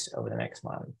decrease over the next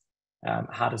month?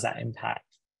 How does that impact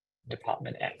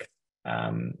Department X?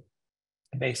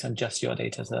 Based on just your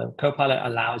data. So Copilot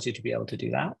allows you to be able to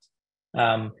do that.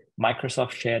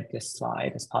 Microsoft shared this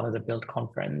slide as part of the Build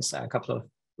conference a couple of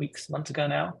months ago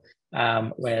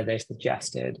now, where they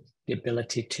suggested the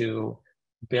ability to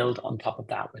build on top of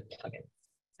that with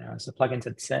plugins. So plugins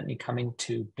are certainly coming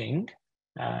to Bing.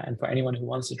 And for anyone who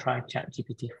wants to try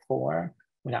ChatGPT 4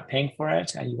 without paying for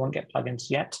it, you won't get plugins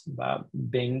yet, but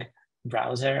Bing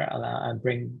browser,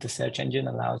 Bing the search engine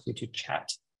allows you to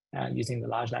chat using the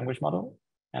large language model,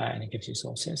 and it gives you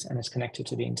sources, and it's connected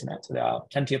to the internet. So there are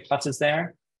plenty of pluses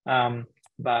there.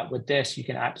 But with this, you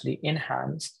can actually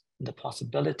enhance the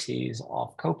possibilities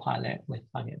of Copilot with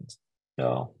plugins.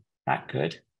 So that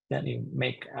could certainly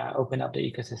open up the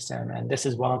ecosystem. And this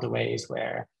is one of the ways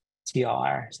where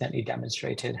TR certainly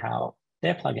demonstrated how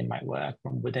their plugin might work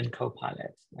from within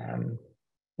Copilot.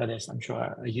 So there's, I'm sure,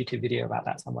 a YouTube video about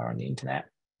that somewhere on the internet.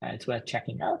 It's worth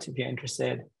checking out if you're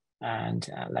interested. And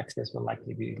Lexis will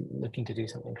likely be looking to do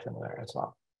something similar as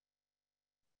well.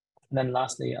 And then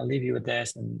lastly, I'll leave you with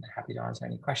this, and happy to answer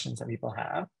any questions that people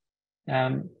have.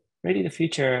 really the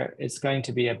future is going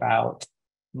to be about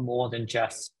more than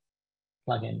just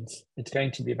plugins. It's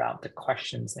going to be about the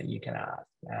questions that you can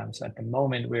ask. So at the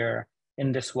moment, we're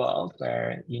in this world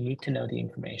where you need to know the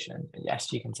information.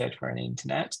 Yes, you can search for an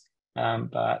internet,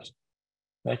 but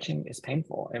searching is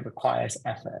painful. It requires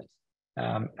effort.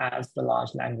 As the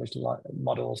large language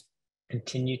models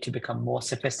continue to become more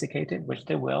sophisticated, which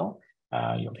they will,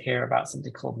 you'll hear about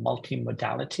something called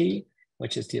multimodality,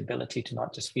 which is the ability to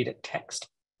not just feed it text,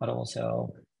 but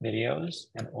also videos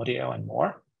and audio and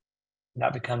more.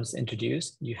 That becomes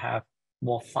introduced. You have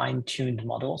more fine-tuned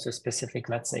models, so specific,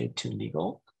 let's say, to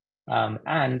legal.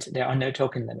 And there are no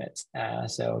token limits.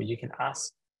 So you can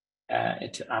ask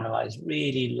it to analyze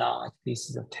really large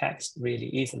pieces of text really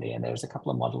easily. And there's a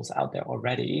couple of models out there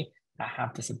already that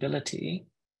have this ability.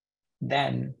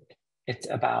 Then it's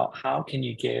about how can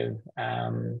you give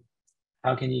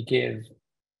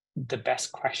the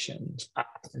best questions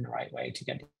asked in the right way to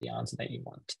get the answer that you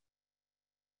want.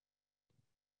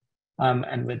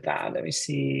 And with that, let me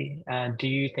see. Do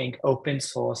you think open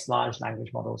source large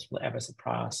language models will ever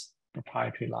surpass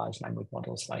proprietary large language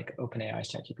models like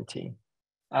OpenAI's ChatGPT?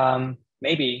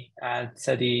 Maybe.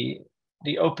 So the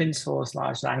open source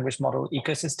large language model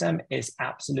ecosystem is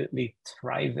absolutely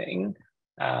thriving.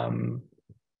 I'm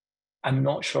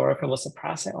not sure if it will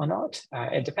surpass it or not.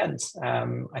 It depends.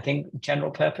 I think general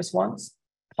purpose ones,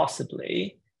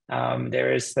 possibly.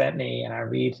 There is certainly, and I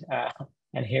read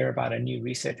and hear about a new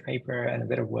research paper and a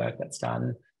bit of work that's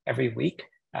done every week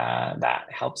that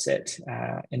helps it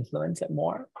influence it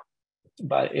more.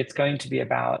 But it's going to be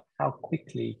about how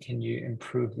quickly can you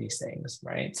improve these things,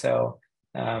 right? So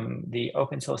the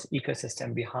open source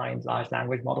ecosystem behind large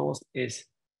language models is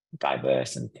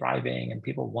diverse and thriving, and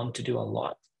people want to do a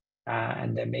lot,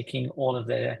 and they're making all of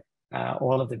the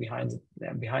behind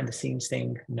the scenes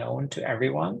thing known to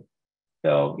everyone.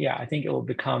 So yeah, I think it'll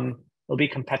be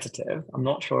competitive. I'm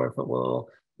not sure if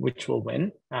which will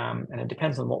win, and it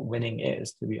depends on what winning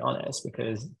is, to be honest,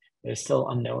 because there's still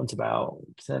unknowns about,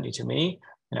 certainly to me,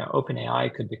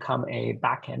 OpenAI could become a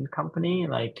back-end company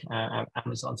like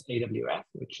Amazon's AWS,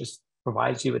 which just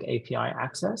provides you with API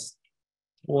access,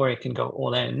 or it can go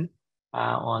all in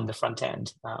on the front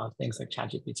end of things like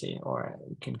ChatGPT, or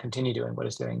it can continue doing what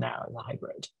it's doing now as a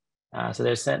hybrid. So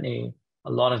there's certainly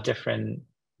a lot of different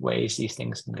ways these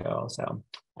things can go. So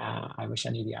I wish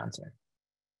I knew the answer.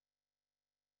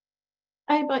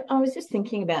 But I was just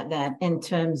thinking about that in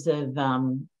terms of,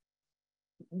 how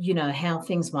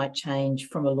things might change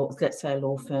from let's say, a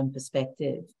law firm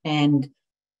perspective, and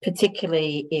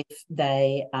particularly if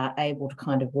they are able to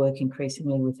kind of work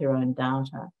increasingly with their own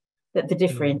data, that the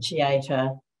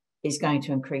differentiator is going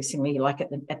to increasingly, like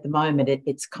at the moment,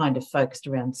 it's kind of focused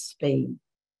around speed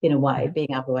in a way,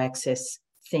 being able to access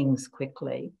things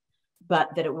quickly,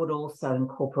 but that it would also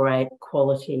incorporate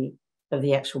quality of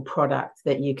the actual product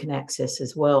that you can access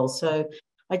as well. So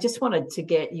I just wanted to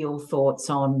get your thoughts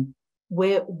on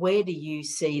where do you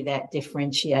see that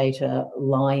differentiator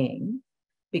lying?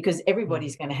 Because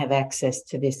everybody's going to have access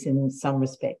to this in some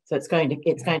respect. So it's going to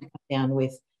come down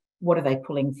with what are they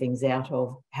pulling things out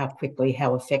of, how quickly,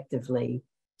 how effectively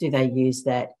do they use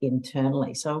that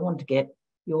internally? So I wanted to get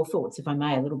your thoughts, if I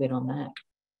may, a little bit on that.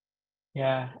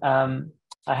 Yeah,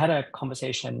 I had a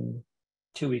conversation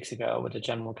 2 weeks ago with the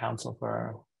general counsel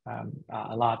for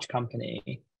a large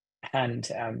company, and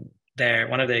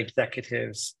one of the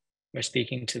executives were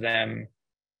speaking to them,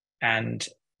 and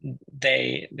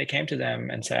they came to them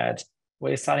and said,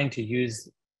 we're starting to use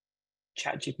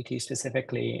ChatGPT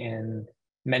specifically in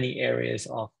many areas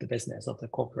of the business of the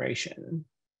corporation,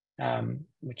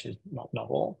 which is not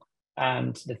novel.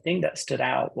 And the thing that stood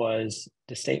out was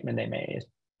the statement they made.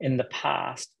 In the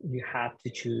past, you had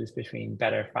to choose between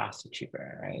better, faster,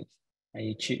 cheaper, right? And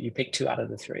you pick 2 out of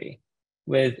the 3.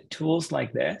 With tools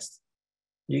like this,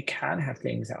 you can have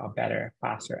things that are better,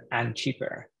 faster, and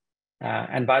cheaper.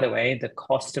 And by the way, the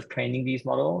cost of training these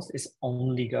models is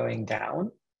only going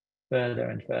down further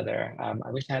and further.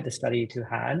 I wish I had the study to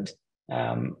hand,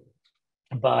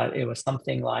 but it was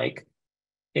something like,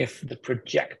 if the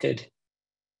projected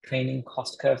training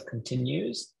cost curve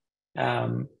continues,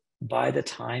 by the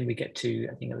time we get to,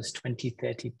 I think it was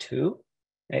 2032,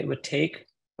 it would take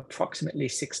approximately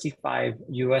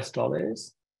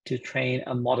 $65 to train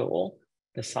a model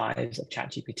the size of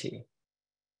ChatGPT,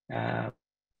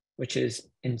 which is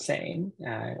insane.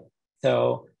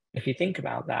 So if you think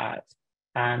about that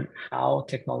and how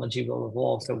technology will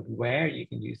evolve, so where you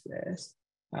can use this,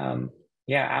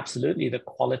 yeah, absolutely, the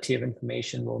quality of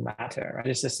information will matter. Right?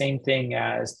 It's the same thing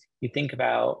as you think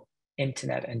about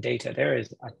internet and data. There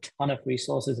is a ton of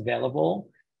resources available,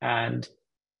 and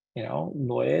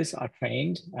lawyers are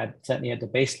trained certainly at the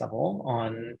base level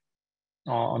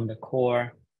on the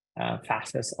core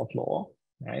facets of law,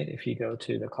 right? If you go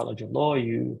to the College of Law,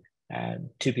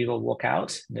 two people walk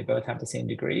out, they both have the same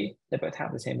degree, they both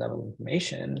have the same level of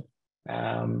information.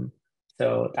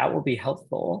 So that will be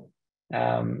helpful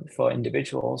for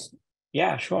individuals.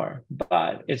 Yeah, sure.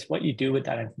 But it's what you do with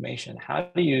that information. How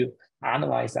do you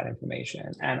analyze that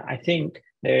information? And I think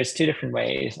there's two different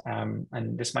ways.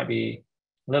 And this might be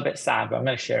a little bit sad, but I'm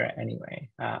going to share it anyway.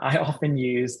 I often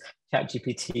use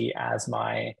ChatGPT as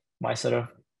my sort of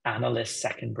analyst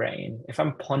second brain. If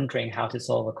I'm pondering how to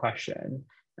solve a question,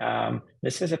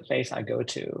 this is a place I go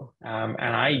to,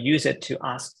 and I use it to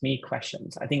ask me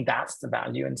questions. I think that's the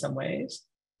value in some ways.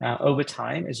 Over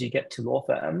time, as you get to law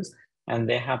firms and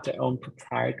they have their own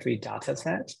proprietary data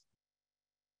set,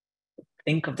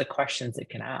 think of the questions it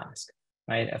can ask,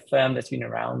 right? A firm that's been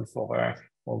around or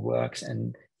works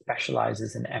and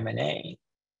specializes in M&A.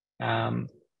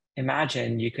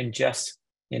 Imagine you can just,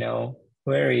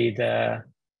 query the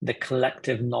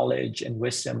collective knowledge and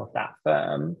wisdom of that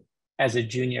firm as a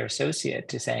junior associate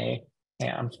to say, hey,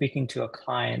 I'm speaking to a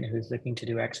client who's looking to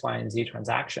do X, Y, and Z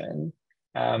transaction.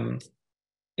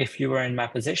 If you were in my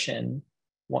position,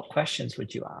 what questions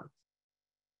would you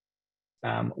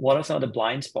ask? What are some of the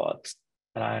blind spots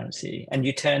that I don't see? And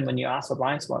when you ask for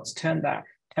blind spots, turn that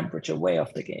temperature way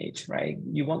off the gauge, right?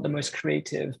 You want the most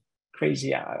creative,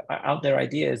 crazy, out there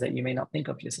ideas that you may not think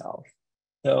of yourself.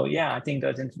 So yeah, I think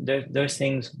those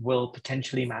things will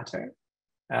potentially matter.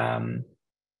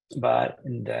 But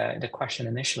the question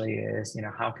initially is,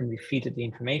 how can we feed it the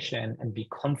information and be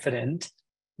confident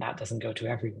that doesn't go to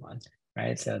everyone,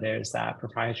 right? So there's that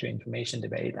proprietary information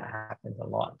debate that happens a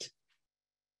lot.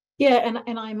 Yeah,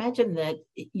 and I imagine that,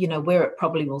 where it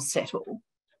probably will settle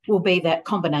will be that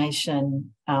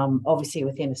combination, obviously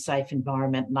within a safe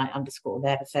environment, and I underscore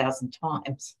that 1,000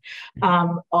 times,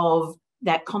 of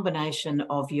that combination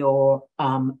of your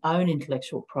own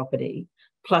intellectual property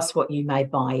plus what you may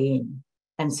buy in.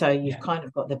 And so you've kind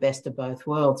of got the best of both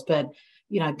worlds. But,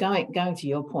 going to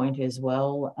your point as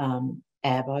well,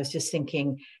 Ab, I was just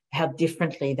thinking how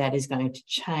differently that is going to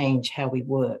change how we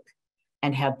work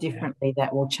and how differently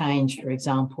that will change, for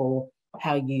example,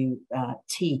 how you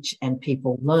teach and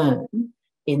people learn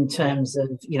in terms of,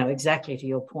 exactly to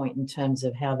your point, in terms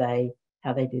of how they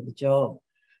do the job,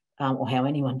 or how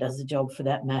anyone does the job for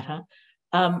that matter.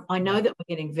 I know that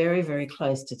we're getting very, very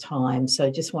close to time,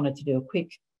 so just wanted to do a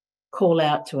quick call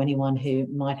out to anyone who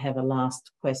might have a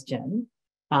last question.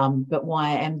 But while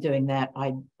I am doing that,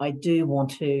 I do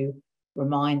want to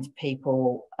remind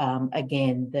people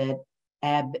again that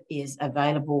AB is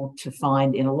available to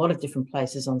find in a lot of different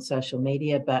places on social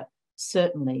media, but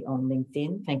certainly on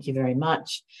LinkedIn. Thank you very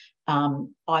much.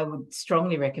 I would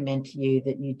strongly recommend to you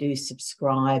that you do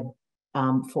subscribe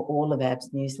for all of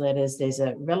AB's newsletters. There's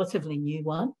a relatively new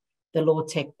one, the Law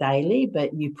Tech Daily,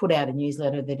 but you put out a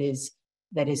newsletter that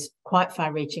is quite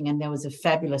far-reaching, and there was a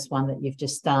fabulous one that you've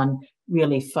just done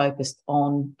really focused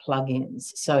on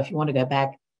plugins. So if you want to go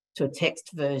back to a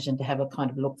text version to have a kind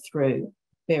of look through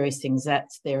various things,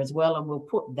 that's there as well. And we'll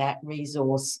put that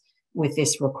resource with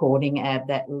this recording, add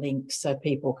that link so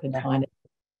people can kind of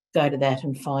go to that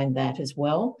and find that as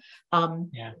well.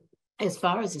 As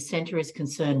far as the centre is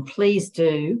concerned, please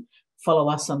do follow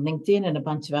us on LinkedIn and a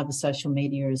bunch of other social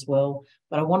media as well.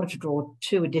 But I wanted to draw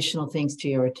two additional things to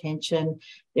your attention.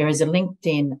 There is a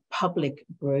LinkedIn public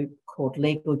group called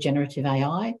Legal Generative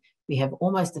AI. We have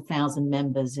almost 1,000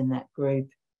 members in that group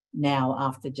now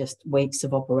after just weeks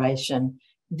of operation.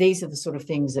 These are the sort of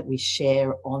things that we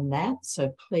share on that.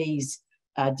 So please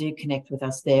do connect with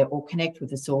us there, or connect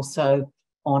with us also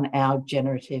on our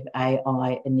generative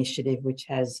AI initiative, which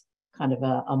has kind of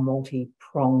a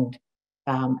multi-pronged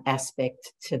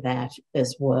aspect to that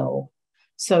as well.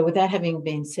 So with that having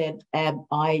been said, Ab,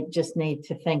 I just need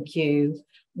to thank you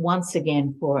once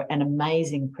again for an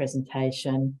amazing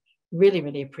presentation. Really,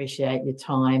 really appreciate your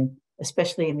time,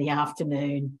 especially in the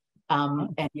afternoon,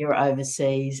 and you're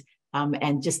overseas,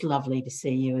 and just lovely to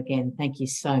see you again. Thank you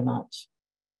so much.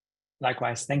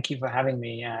 Likewise, thank you for having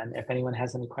me. And if anyone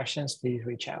has any questions, please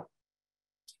reach out.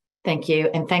 Thank you.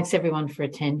 And thanks everyone for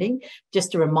attending.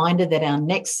 Just a reminder that our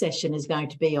next session is going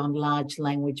to be on large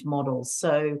language models.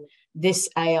 So this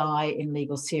AI in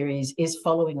Legal series is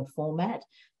following a format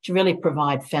to really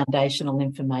provide foundational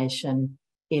information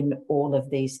in all of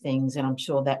these things. And I'm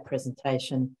sure that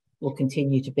presentation will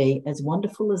continue to be as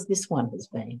wonderful as this one has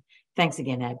been. Thanks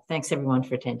again, Ab. Thanks everyone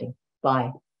for attending.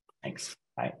 Bye. Thanks.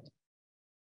 Bye.